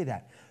him say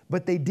that,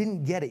 but they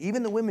didn't get it.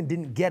 Even the women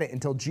didn't get it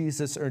until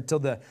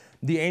the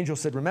angel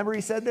said, remember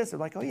he said this? They're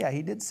like, oh yeah,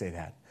 he did say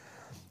that.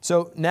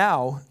 So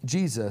now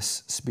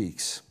Jesus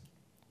speaks.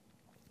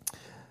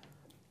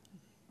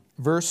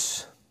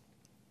 Verse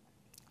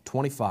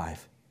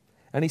 25.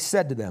 And he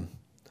said to them,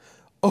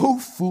 O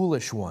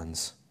foolish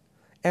ones,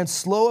 and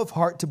slow of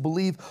heart to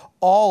believe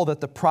all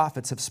that the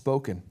prophets have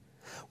spoken.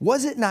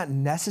 Was it not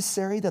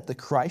necessary that the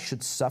Christ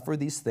should suffer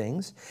these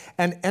things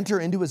and enter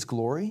into his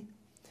glory?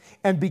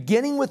 And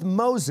beginning with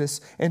Moses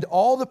and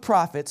all the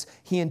prophets,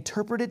 he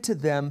interpreted to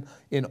them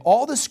in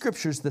all the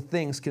scriptures the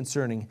things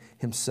concerning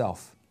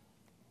himself.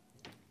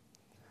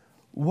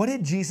 What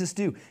did Jesus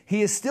do?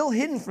 He is still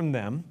hidden from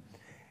them,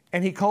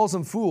 and he calls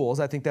them fools.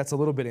 I think that's a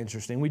little bit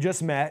interesting. We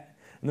just met,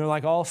 and they're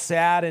like all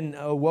sad and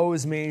woe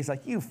is me. He's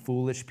like, you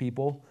foolish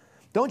people.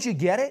 Don't you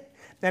get it?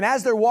 And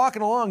as they're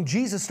walking along,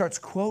 Jesus starts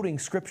quoting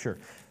Scripture.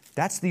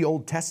 That's the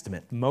Old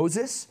Testament.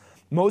 Moses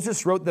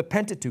wrote the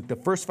Pentateuch, the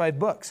first 5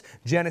 books.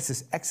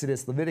 Genesis,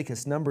 Exodus,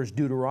 Leviticus, Numbers,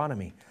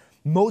 Deuteronomy.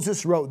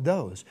 Moses wrote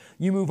those.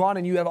 You move on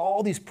and you have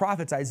all these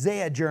prophets,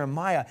 Isaiah,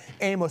 Jeremiah,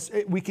 Amos.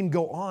 We can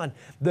go on.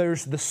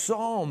 There's the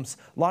Psalms.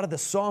 A lot of the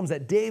Psalms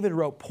that David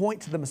wrote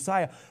point to the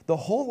Messiah. The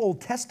whole Old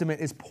Testament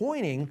is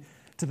pointing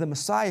to the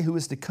Messiah who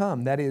is to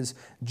come. That is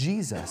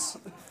Jesus.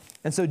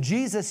 And so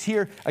Jesus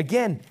here,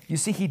 again, you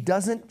see, he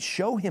doesn't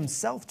show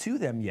himself to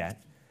them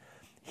yet.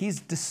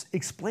 He's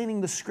explaining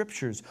the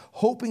Scriptures,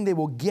 hoping they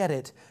will get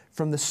it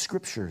from the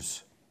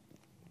Scriptures.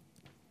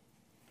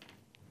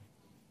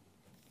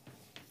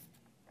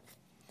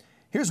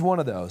 Here's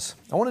one of those.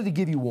 I wanted to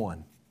give you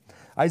one.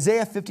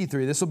 Isaiah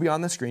 53, this will be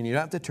on the screen. You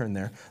don't have to turn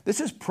there. This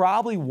is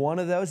probably one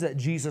of those that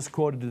Jesus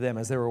quoted to them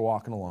as they were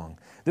walking along.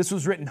 This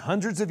was written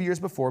hundreds of years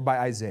before by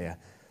Isaiah.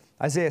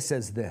 Isaiah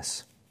says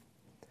this,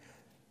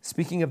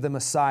 speaking of the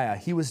Messiah,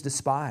 he was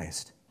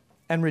despised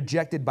and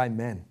rejected by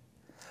men,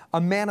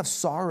 a man of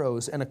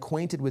sorrows and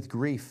acquainted with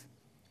grief.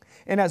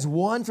 And as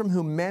one from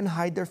whom men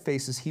hide their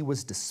faces, he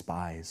was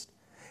despised,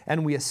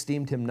 and we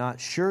esteemed him not.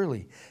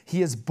 Surely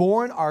he has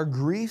borne our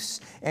griefs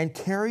and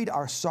carried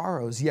our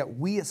sorrows, yet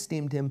we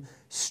esteemed him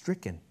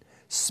stricken,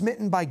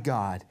 smitten by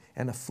God,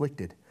 and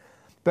afflicted.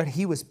 But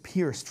he was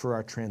pierced for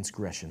our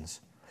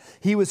transgressions.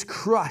 He was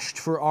crushed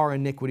for our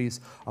iniquities.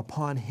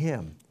 Upon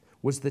him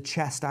was the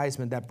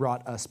chastisement that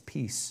brought us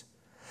peace.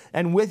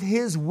 And with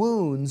his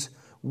wounds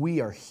we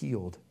are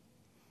healed.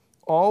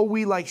 All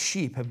we like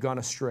sheep have gone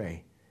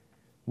astray.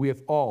 We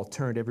have all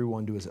turned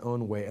everyone to his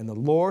own way, and the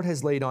Lord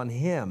has laid on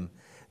him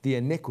the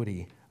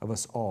iniquity of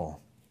us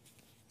all.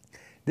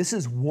 This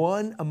is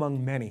one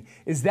among many.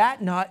 Is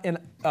that not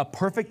a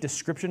perfect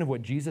description of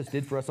what Jesus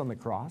did for us on the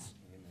cross?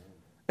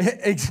 Amen.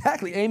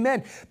 Exactly,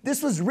 amen.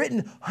 This was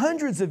written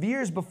hundreds of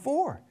years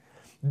before.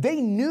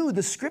 They knew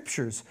the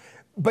scriptures,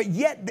 but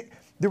yet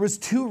there was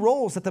two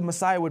roles that the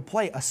Messiah would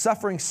play: a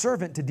suffering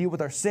servant to deal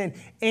with our sin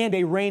and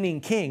a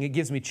reigning king. It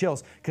gives me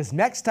chills because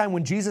next time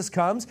when Jesus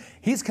comes,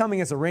 he's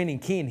coming as a reigning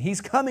king. He's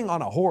coming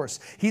on a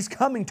horse. He's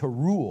coming to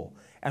rule,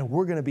 and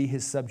we're going to be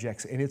his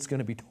subjects, and it's going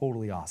to be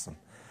totally awesome.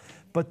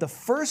 But the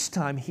first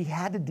time, he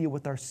had to deal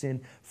with our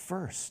sin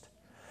first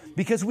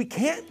because we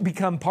can't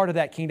become part of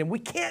that kingdom. We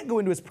can't go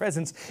into his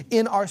presence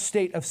in our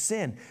state of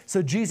sin.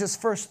 So Jesus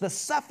first, the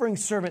suffering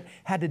servant,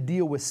 had to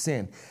deal with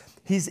sin.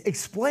 He's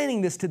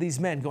explaining this to these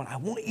men, going, I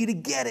want you to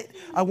get it.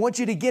 I want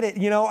you to get it.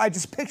 You know, I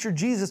just picture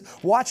Jesus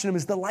watching him.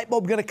 Is the light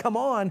bulb going to come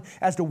on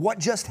as to what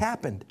just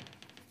happened?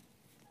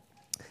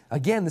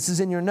 Again, this is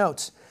in your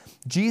notes.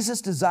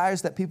 Jesus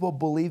desires that people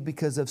believe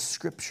because of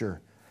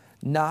Scripture,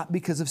 not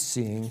because of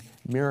seeing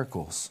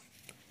miracles.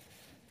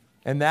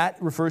 And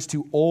that refers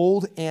to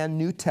Old and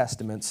New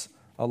Testaments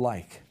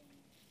alike.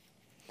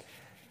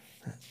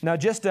 Now,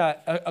 just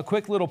a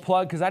quick little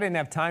plug, because I didn't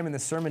have time in the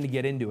sermon to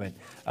get into it.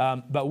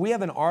 But we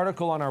have an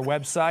article on our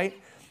website.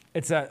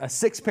 It's a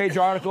 6-page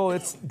article.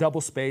 It's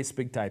double-spaced,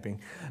 big typing.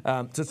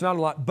 So it's not a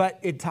lot. But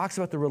it talks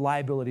about the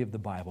reliability of the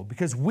Bible,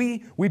 because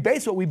we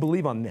base what we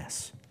believe on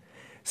this.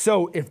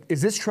 So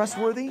is this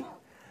trustworthy?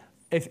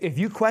 If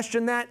you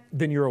question that,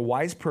 then you're a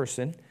wise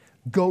person.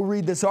 Go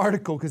read this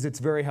article because it's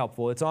very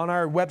helpful. It's on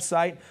our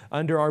website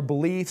under our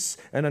beliefs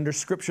and under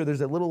Scripture.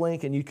 There's a little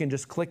link and you can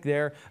just click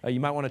there.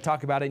 You might want to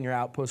talk about it in your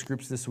Outpost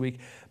groups this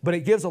week. But it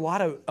gives a lot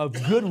of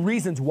good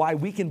reasons why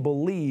we can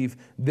believe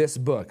this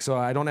book. So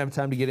I don't have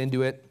time to get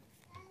into it,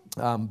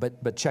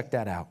 but check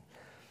that out.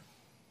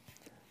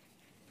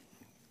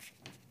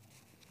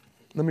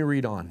 Let me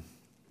read on.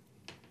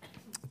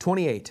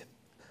 28.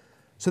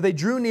 So they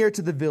drew near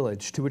to the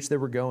village to which they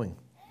were going.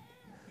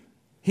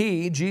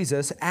 He,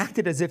 Jesus,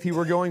 acted as if he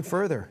were going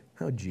further.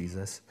 Oh,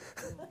 Jesus.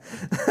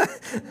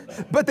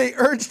 But they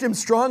urged him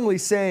strongly,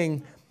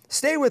 saying,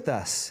 "Stay with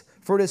us,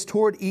 for it is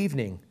toward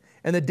evening,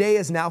 and the day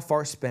is now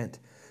far spent."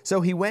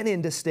 So he went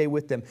in to stay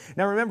with them.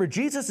 Now remember,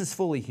 Jesus is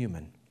fully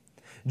human.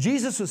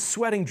 Jesus was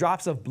sweating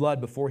drops of blood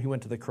before he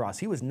went to the cross.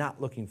 He was not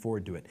looking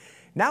forward to it.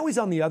 Now he's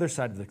on the other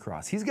side of the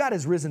cross. He's got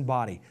his risen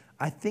body.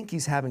 I think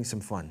he's having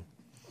some fun.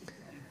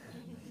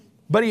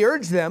 But he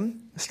urged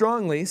them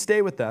strongly,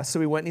 "Stay with us." So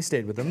he went and he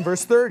stayed with them.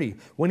 Verse 30,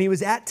 when he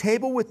was at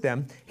table with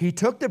them, he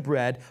took the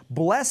bread,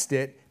 blessed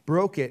it,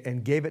 broke it,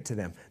 and gave it to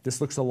them. This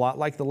looks a lot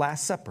like the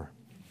Last Supper.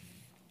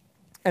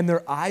 And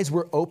their eyes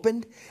were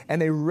opened,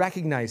 and they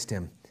recognized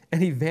him,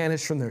 and he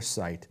vanished from their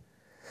sight.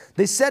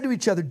 They said to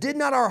each other, "Did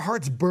not our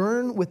hearts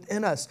burn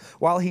within us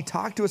while he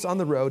talked to us on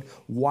the road,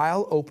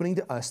 while opening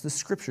to us the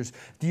Scriptures?"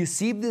 Do you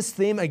see this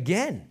theme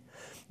again?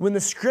 When the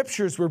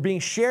Scriptures were being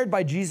shared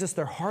by Jesus,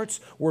 their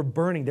hearts were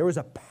burning. There was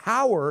a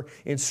power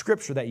in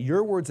Scripture that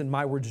your words and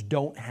my words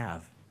don't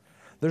have.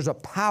 There's a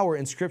power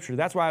in Scripture.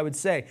 That's why I would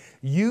say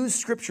use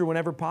Scripture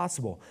whenever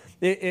possible.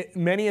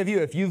 Many of you,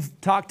 if you've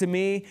talked to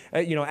me,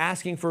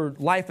 asking for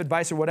life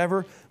advice or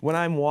whatever, when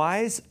I'm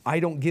wise, I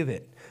don't give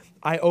it.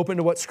 I open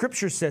to what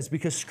Scripture says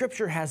because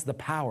Scripture has the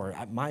power.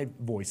 My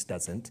voice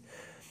doesn't.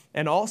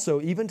 And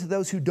also, even to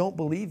those who don't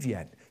believe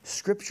yet,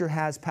 Scripture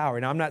has power.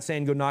 Now, I'm not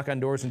saying go knock on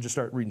doors and just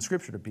start reading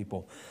Scripture to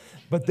people.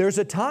 But there's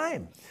a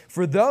time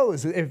for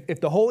those,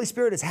 if the Holy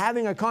Spirit is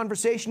having a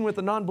conversation with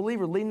a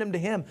non-believer, leading them to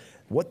Him,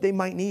 what they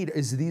might need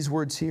is these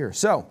words here.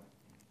 So,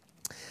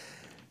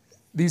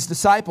 these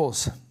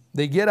disciples,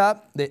 they get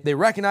up, they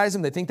recognize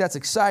Him, they think that's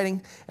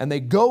exciting, and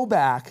they go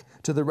back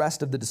to the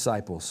rest of the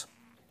disciples.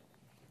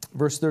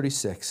 Verse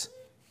 36.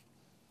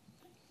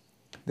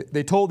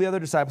 They told the other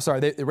disciples,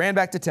 they ran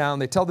back to town.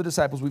 They tell the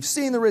disciples, "We've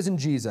seen the risen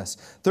Jesus."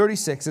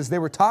 36, as they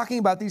were talking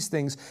about these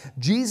things,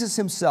 Jesus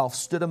himself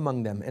stood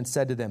among them and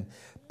said to them,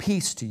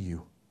 "Peace to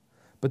you."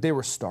 But they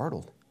were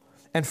startled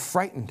and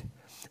frightened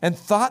and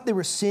thought they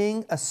were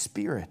seeing a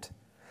spirit.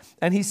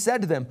 And he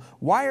said to them,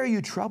 "Why are you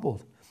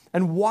troubled?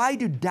 And why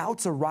do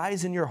doubts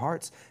arise in your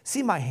hearts?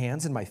 See my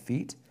hands and my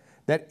feet,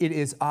 that it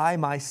is I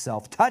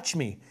myself. Touch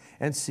me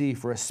and see,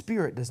 for a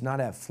spirit does not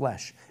have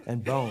flesh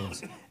and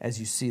bones, as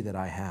you see that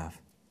I have."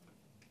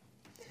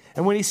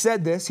 And when he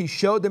said this, he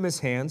showed them his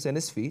hands and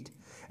his feet.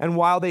 And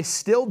while they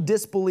still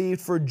disbelieved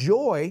for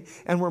joy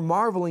and were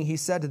marveling, he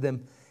said to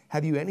them,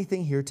 "Have you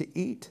anything here to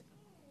eat?"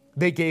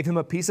 They gave him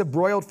a piece of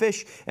broiled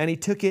fish, and he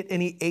took it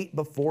and he ate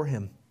before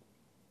him.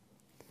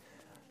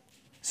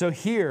 So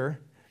here,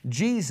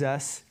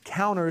 Jesus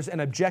counters an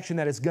objection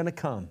that is going to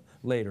come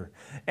later.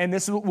 And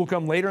this will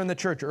come later in the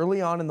church.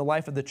 Early on in the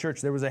life of the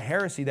church, there was a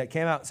heresy that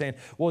came out saying,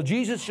 well,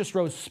 Jesus just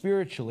rose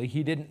spiritually.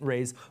 He didn't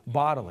raise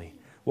bodily.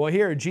 Well,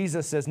 here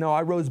Jesus says, no,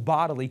 I rose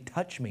bodily.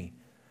 Touch me.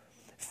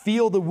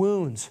 Feel the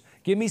wounds.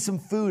 Give me some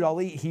food.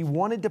 I'll eat. He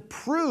wanted to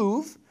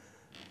prove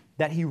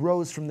that he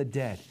rose from the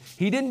dead.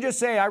 He didn't just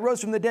say, I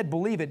rose from the dead,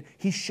 believe it.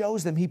 He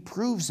shows them. He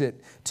proves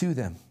it to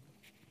them.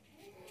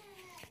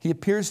 He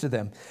appears to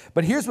them.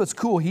 But here's what's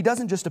cool. He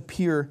doesn't just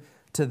appear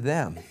to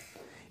them.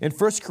 In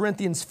 1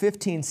 Corinthians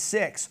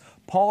 15:6,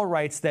 Paul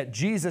writes that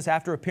Jesus,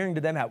 after appearing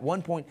to them at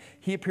one point,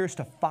 he appears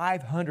to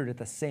 500 at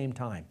the same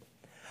time.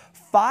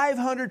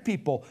 500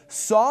 people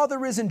saw the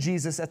risen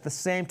Jesus at the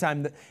same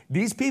time.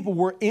 These people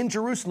were in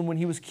Jerusalem when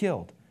he was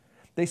killed.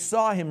 They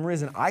saw him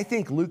risen. I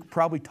think Luke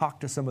probably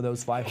talked to some of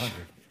those 500.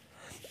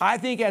 I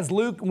think as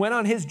Luke went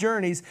on his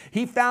journeys,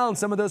 he found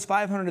some of those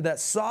 500 that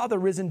saw the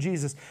risen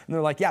Jesus. And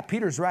they're like, yeah,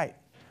 Peter's right.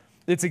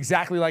 It's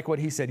exactly like what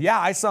he said. Yeah,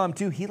 I saw him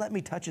too. He let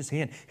me touch his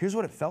hand. Here's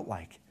what it felt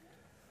like.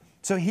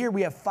 So here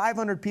we have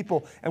 500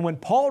 people. And when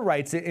Paul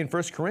writes it in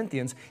 1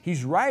 Corinthians,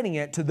 he's writing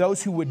it to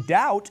those who would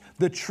doubt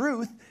the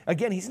truth.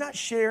 Again, he's not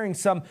sharing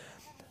some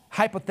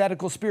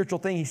hypothetical spiritual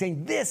thing. He's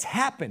saying this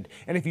happened.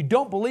 And if you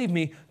don't believe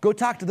me, go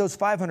talk to those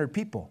 500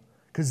 people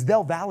because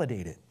they'll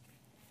validate it.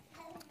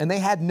 And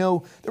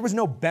there was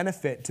no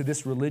benefit to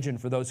this religion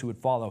for those who would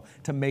follow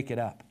to make it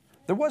up.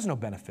 There was no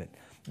benefit.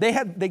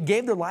 They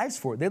gave their lives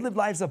for it. They lived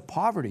lives of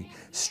poverty,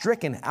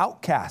 stricken,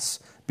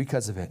 outcasts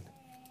because of it.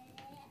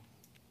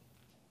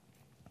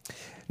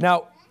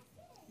 Now,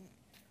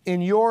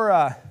 in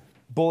your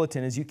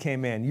bulletin as you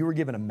came in, you were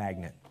given a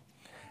magnet.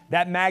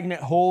 That magnet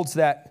holds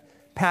that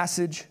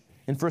passage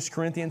in 1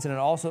 Corinthians, and it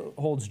also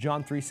holds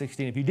John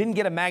 3:16. If you didn't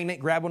get a magnet,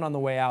 grab one on the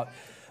way out.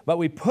 But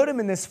we put them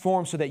in this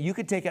form so that you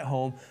could take it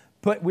home.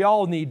 We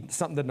all need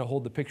something to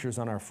hold the pictures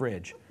on our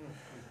fridge.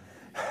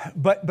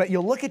 But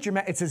you'll look at your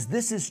magnet, it says,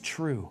 this is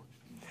true.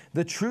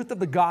 The truth of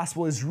the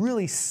gospel is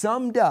really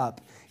summed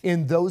up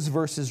in those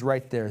verses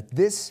right there.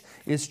 This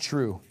is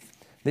true.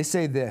 They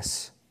say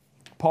this.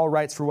 Paul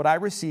writes, for what I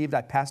received,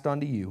 I passed on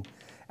to you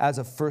as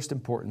of first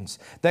importance,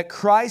 that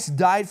Christ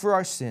died for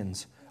our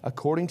sins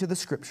according to the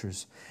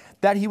Scriptures,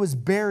 that he was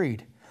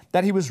buried,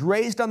 that he was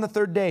raised on the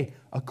third day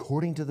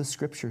according to the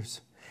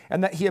Scriptures,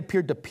 and that he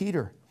appeared to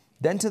Peter,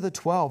 then to the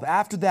 12.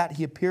 After that,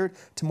 he appeared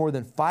to more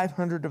than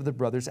 500 of the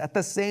brothers at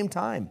the same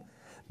time,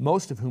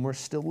 most of whom are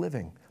still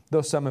living,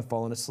 though some have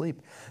fallen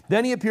asleep.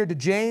 Then he appeared to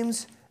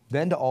James,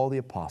 then to all the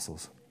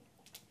apostles.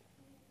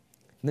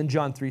 And then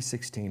John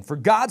 3:16, for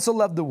God so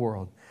loved the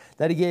world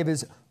that he gave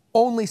his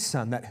only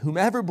Son, that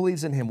whomever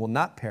believes in him will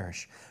not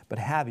perish, but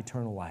have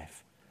eternal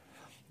life.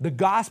 The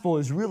gospel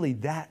is really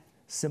that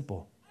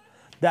simple.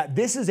 That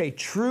this is a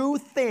true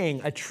thing,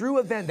 a true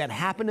event that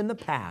happened in the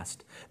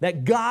past,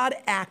 that God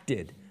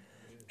acted,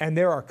 and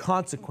there are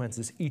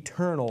consequences,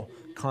 eternal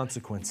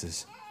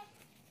consequences.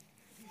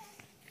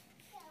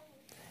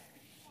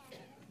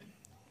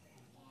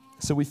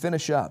 So we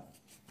finish up.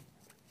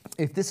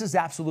 If this is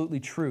absolutely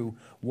true,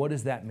 what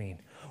does that mean?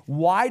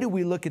 Why do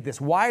we look at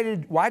this? Why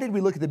did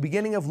we look at the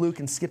beginning of Luke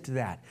and skip to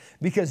that?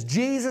 Because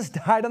Jesus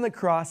died on the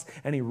cross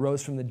and he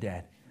rose from the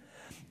dead.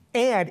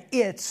 And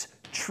it's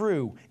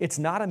true. It's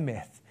not a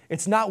myth.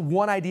 It's not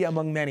one idea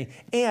among many.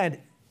 And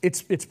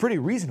it's pretty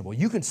reasonable.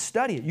 You can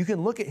study it. You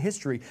can look at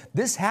history.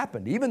 This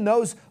happened. Even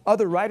those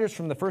other writers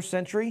from the first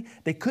century,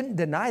 they couldn't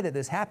deny that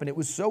this happened. It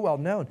was so well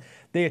known.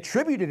 They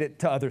attributed it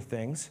to other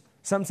things.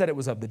 Some said it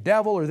was of the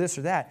devil or this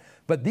or that.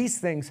 But these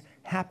things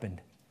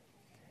happened.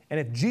 And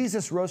if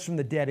Jesus rose from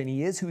the dead and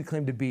he is who he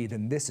claimed to be,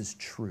 then this is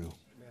true.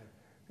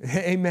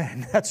 Amen.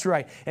 Amen. That's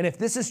right. And if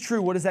this is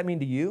true, what does that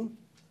mean to you?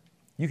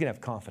 You can have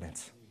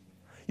confidence.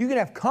 You can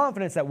have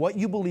confidence that what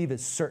you believe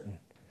is certain.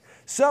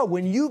 So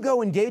when you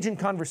go engage in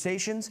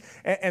conversations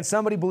and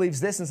somebody believes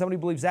this and somebody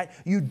believes that,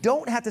 you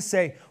don't have to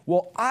say,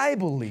 well, I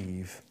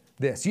believe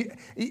this.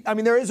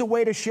 There is a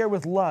way to share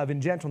with love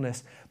and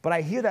gentleness, but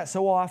I hear that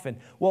so often.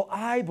 Well,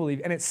 I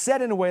believe, and it's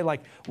said in a way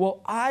like,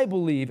 well, I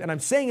believe, and I'm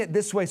saying it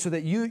this way so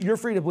that you're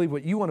free to believe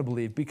what you want to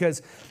believe,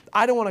 because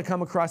I don't want to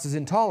come across as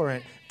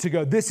intolerant to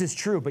go, this is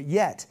true, but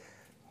yet,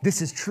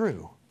 this is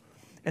true.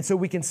 And so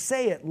we can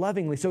say it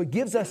lovingly. So it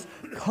gives us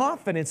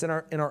confidence in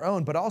our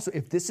own, but also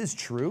if this is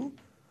true,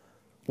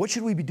 what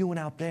should we be doing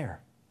out there?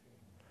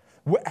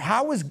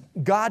 How is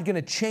God going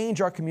to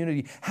change our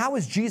community? How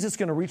is Jesus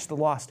going to reach the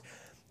lost?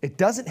 It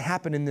doesn't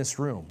happen in this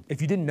room,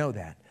 if you didn't know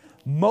that.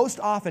 Most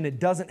often, it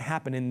doesn't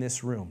happen in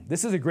this room.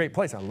 This is a great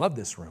place. I love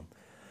this room.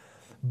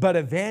 But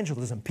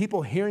evangelism,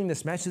 people hearing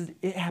this message,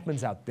 it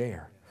happens out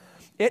there.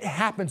 It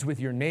happens with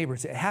your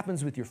neighbors. It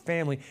happens with your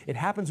family. It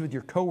happens with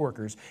your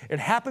coworkers. It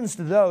happens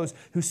to those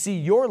who see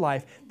your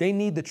life. They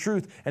need the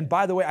truth. And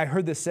by the way, I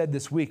heard this said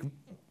this week.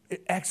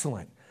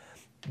 Excellent.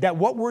 That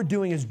what we're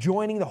doing is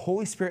joining the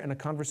Holy Spirit in the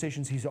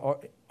conversations he's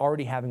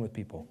already having with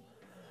people.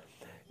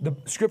 The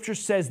scripture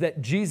says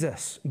that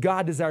Jesus,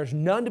 God, desires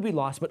none to be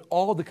lost, but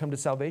all to come to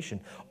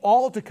salvation,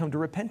 all to come to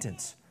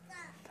repentance.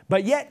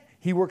 But yet,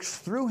 he works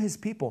through his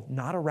people,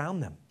 not around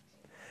them.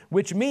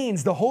 which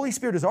means the Holy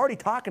Spirit is already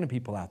talking to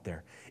people out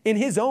there in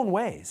his own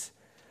ways.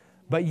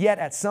 But yet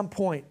at some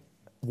point,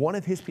 one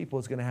of his people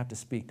is going to have to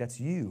speak. That's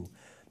you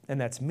and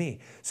that's me.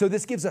 So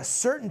this gives us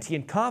certainty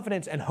and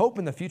confidence and hope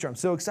in the future. I'm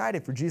so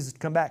excited for Jesus to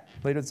come back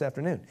later this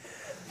afternoon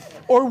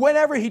or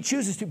whenever he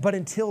chooses to. But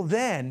until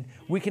then,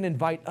 we can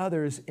invite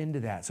others into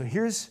that. So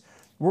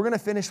we're going to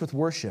finish with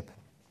worship.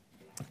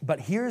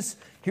 But here's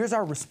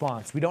our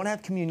response. We don't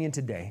have communion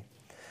today,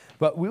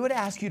 but we would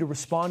ask you to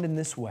respond in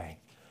this way.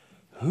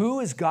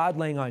 Who is God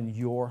laying on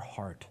your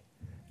heart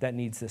that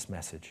needs this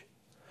message?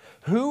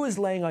 Who is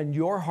laying on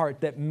your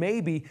heart that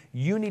maybe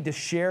you need to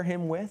share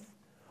him with,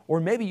 or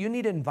maybe you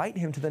need to invite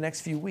him to the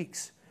next few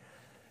weeks?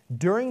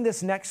 During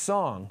this next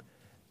song,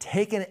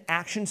 take an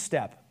action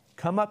step.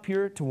 Come up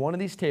here to one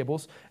of these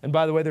tables. And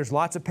by the way, there's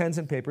lots of pens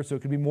and paper, so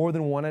it could be more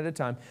than one at a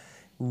time.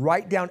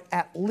 Write down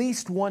at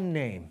least one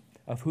name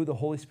of who the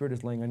Holy Spirit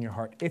is laying on your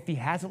heart. If he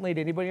hasn't laid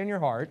anybody on your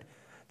heart,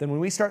 then when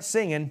we start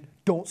singing,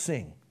 don't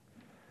sing.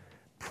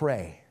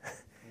 Pray.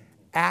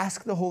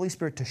 Ask the Holy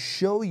Spirit to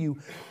show you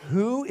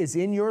who is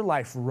in your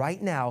life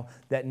right now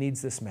that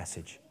needs this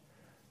message.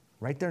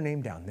 Write their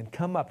name down. Then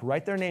come up,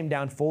 write their name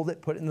down, fold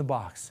it, put it in the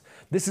box.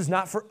 This is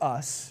not for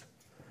us.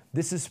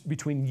 This is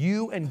between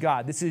you and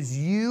God. This is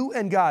you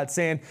and God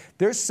saying,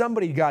 there's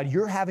somebody, God,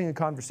 you're having a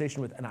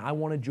conversation with, and I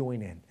want to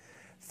join in.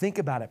 Think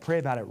about it, pray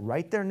about it,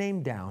 write their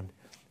name down,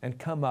 and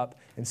come up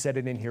and set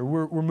it in here.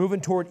 We're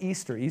moving toward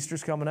Easter.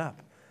 Easter's coming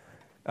up.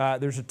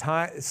 There's a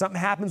time, something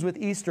happens with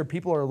Easter,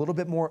 people are a little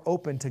bit more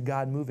open to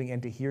God moving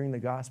and to hearing the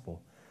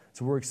gospel.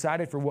 So we're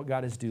excited for what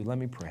God is doing. Let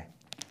me pray.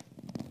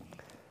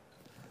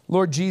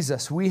 Lord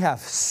Jesus, we have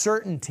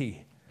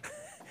certainty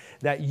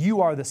that you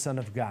are the Son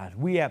of God.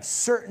 We have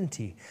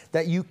certainty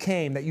that you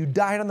came, that you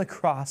died on the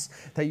cross,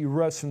 that you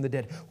rose from the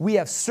dead. We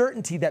have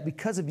certainty that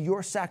because of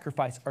your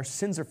sacrifice, our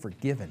sins are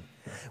forgiven.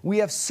 We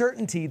have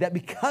certainty that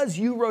because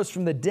you rose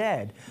from the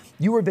dead,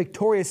 you were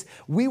victorious,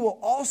 we will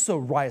also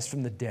rise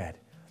from the dead.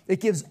 It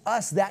gives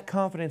us that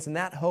confidence and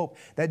that hope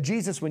that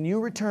Jesus, when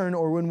you return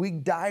or when we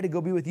die to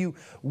go be with you,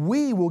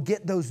 we will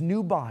get those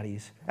new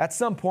bodies at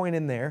some point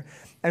in there,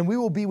 and we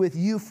will be with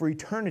you for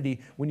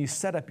eternity when you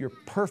set up your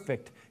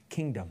perfect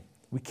kingdom.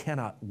 We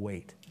cannot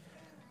wait.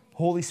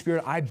 Holy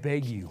Spirit, I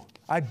beg you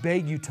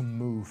to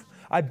move.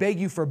 I beg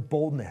you for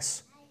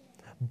boldness.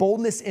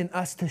 Boldness in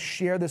us to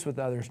share this with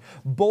others.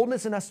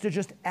 Boldness in us to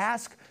just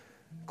ask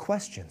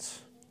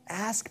questions.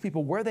 Ask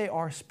people where they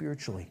are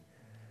spiritually.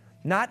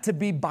 Not to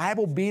be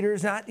Bible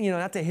beaters, not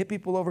to hit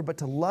people over, but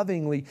to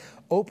lovingly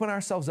open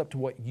ourselves up to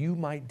what you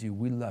might do.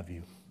 We love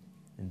you.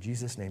 In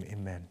Jesus' name,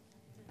 amen.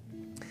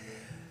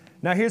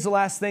 Now, here's the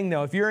last thing,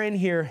 though. If you're in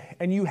here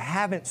and you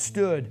haven't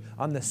stood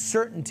on the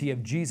certainty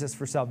of Jesus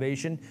for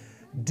salvation,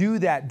 do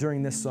that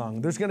during this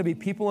song. There's going to be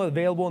people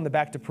available in the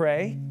back to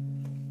pray.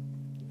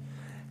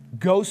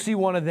 Go see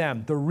one of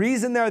them. The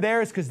reason they're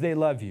there is because they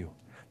love you.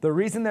 The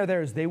reason they're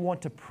there is they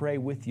want to pray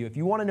with you. If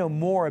you want to know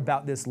more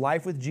about this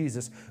life with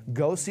Jesus,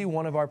 go see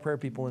one of our prayer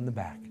people in the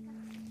back.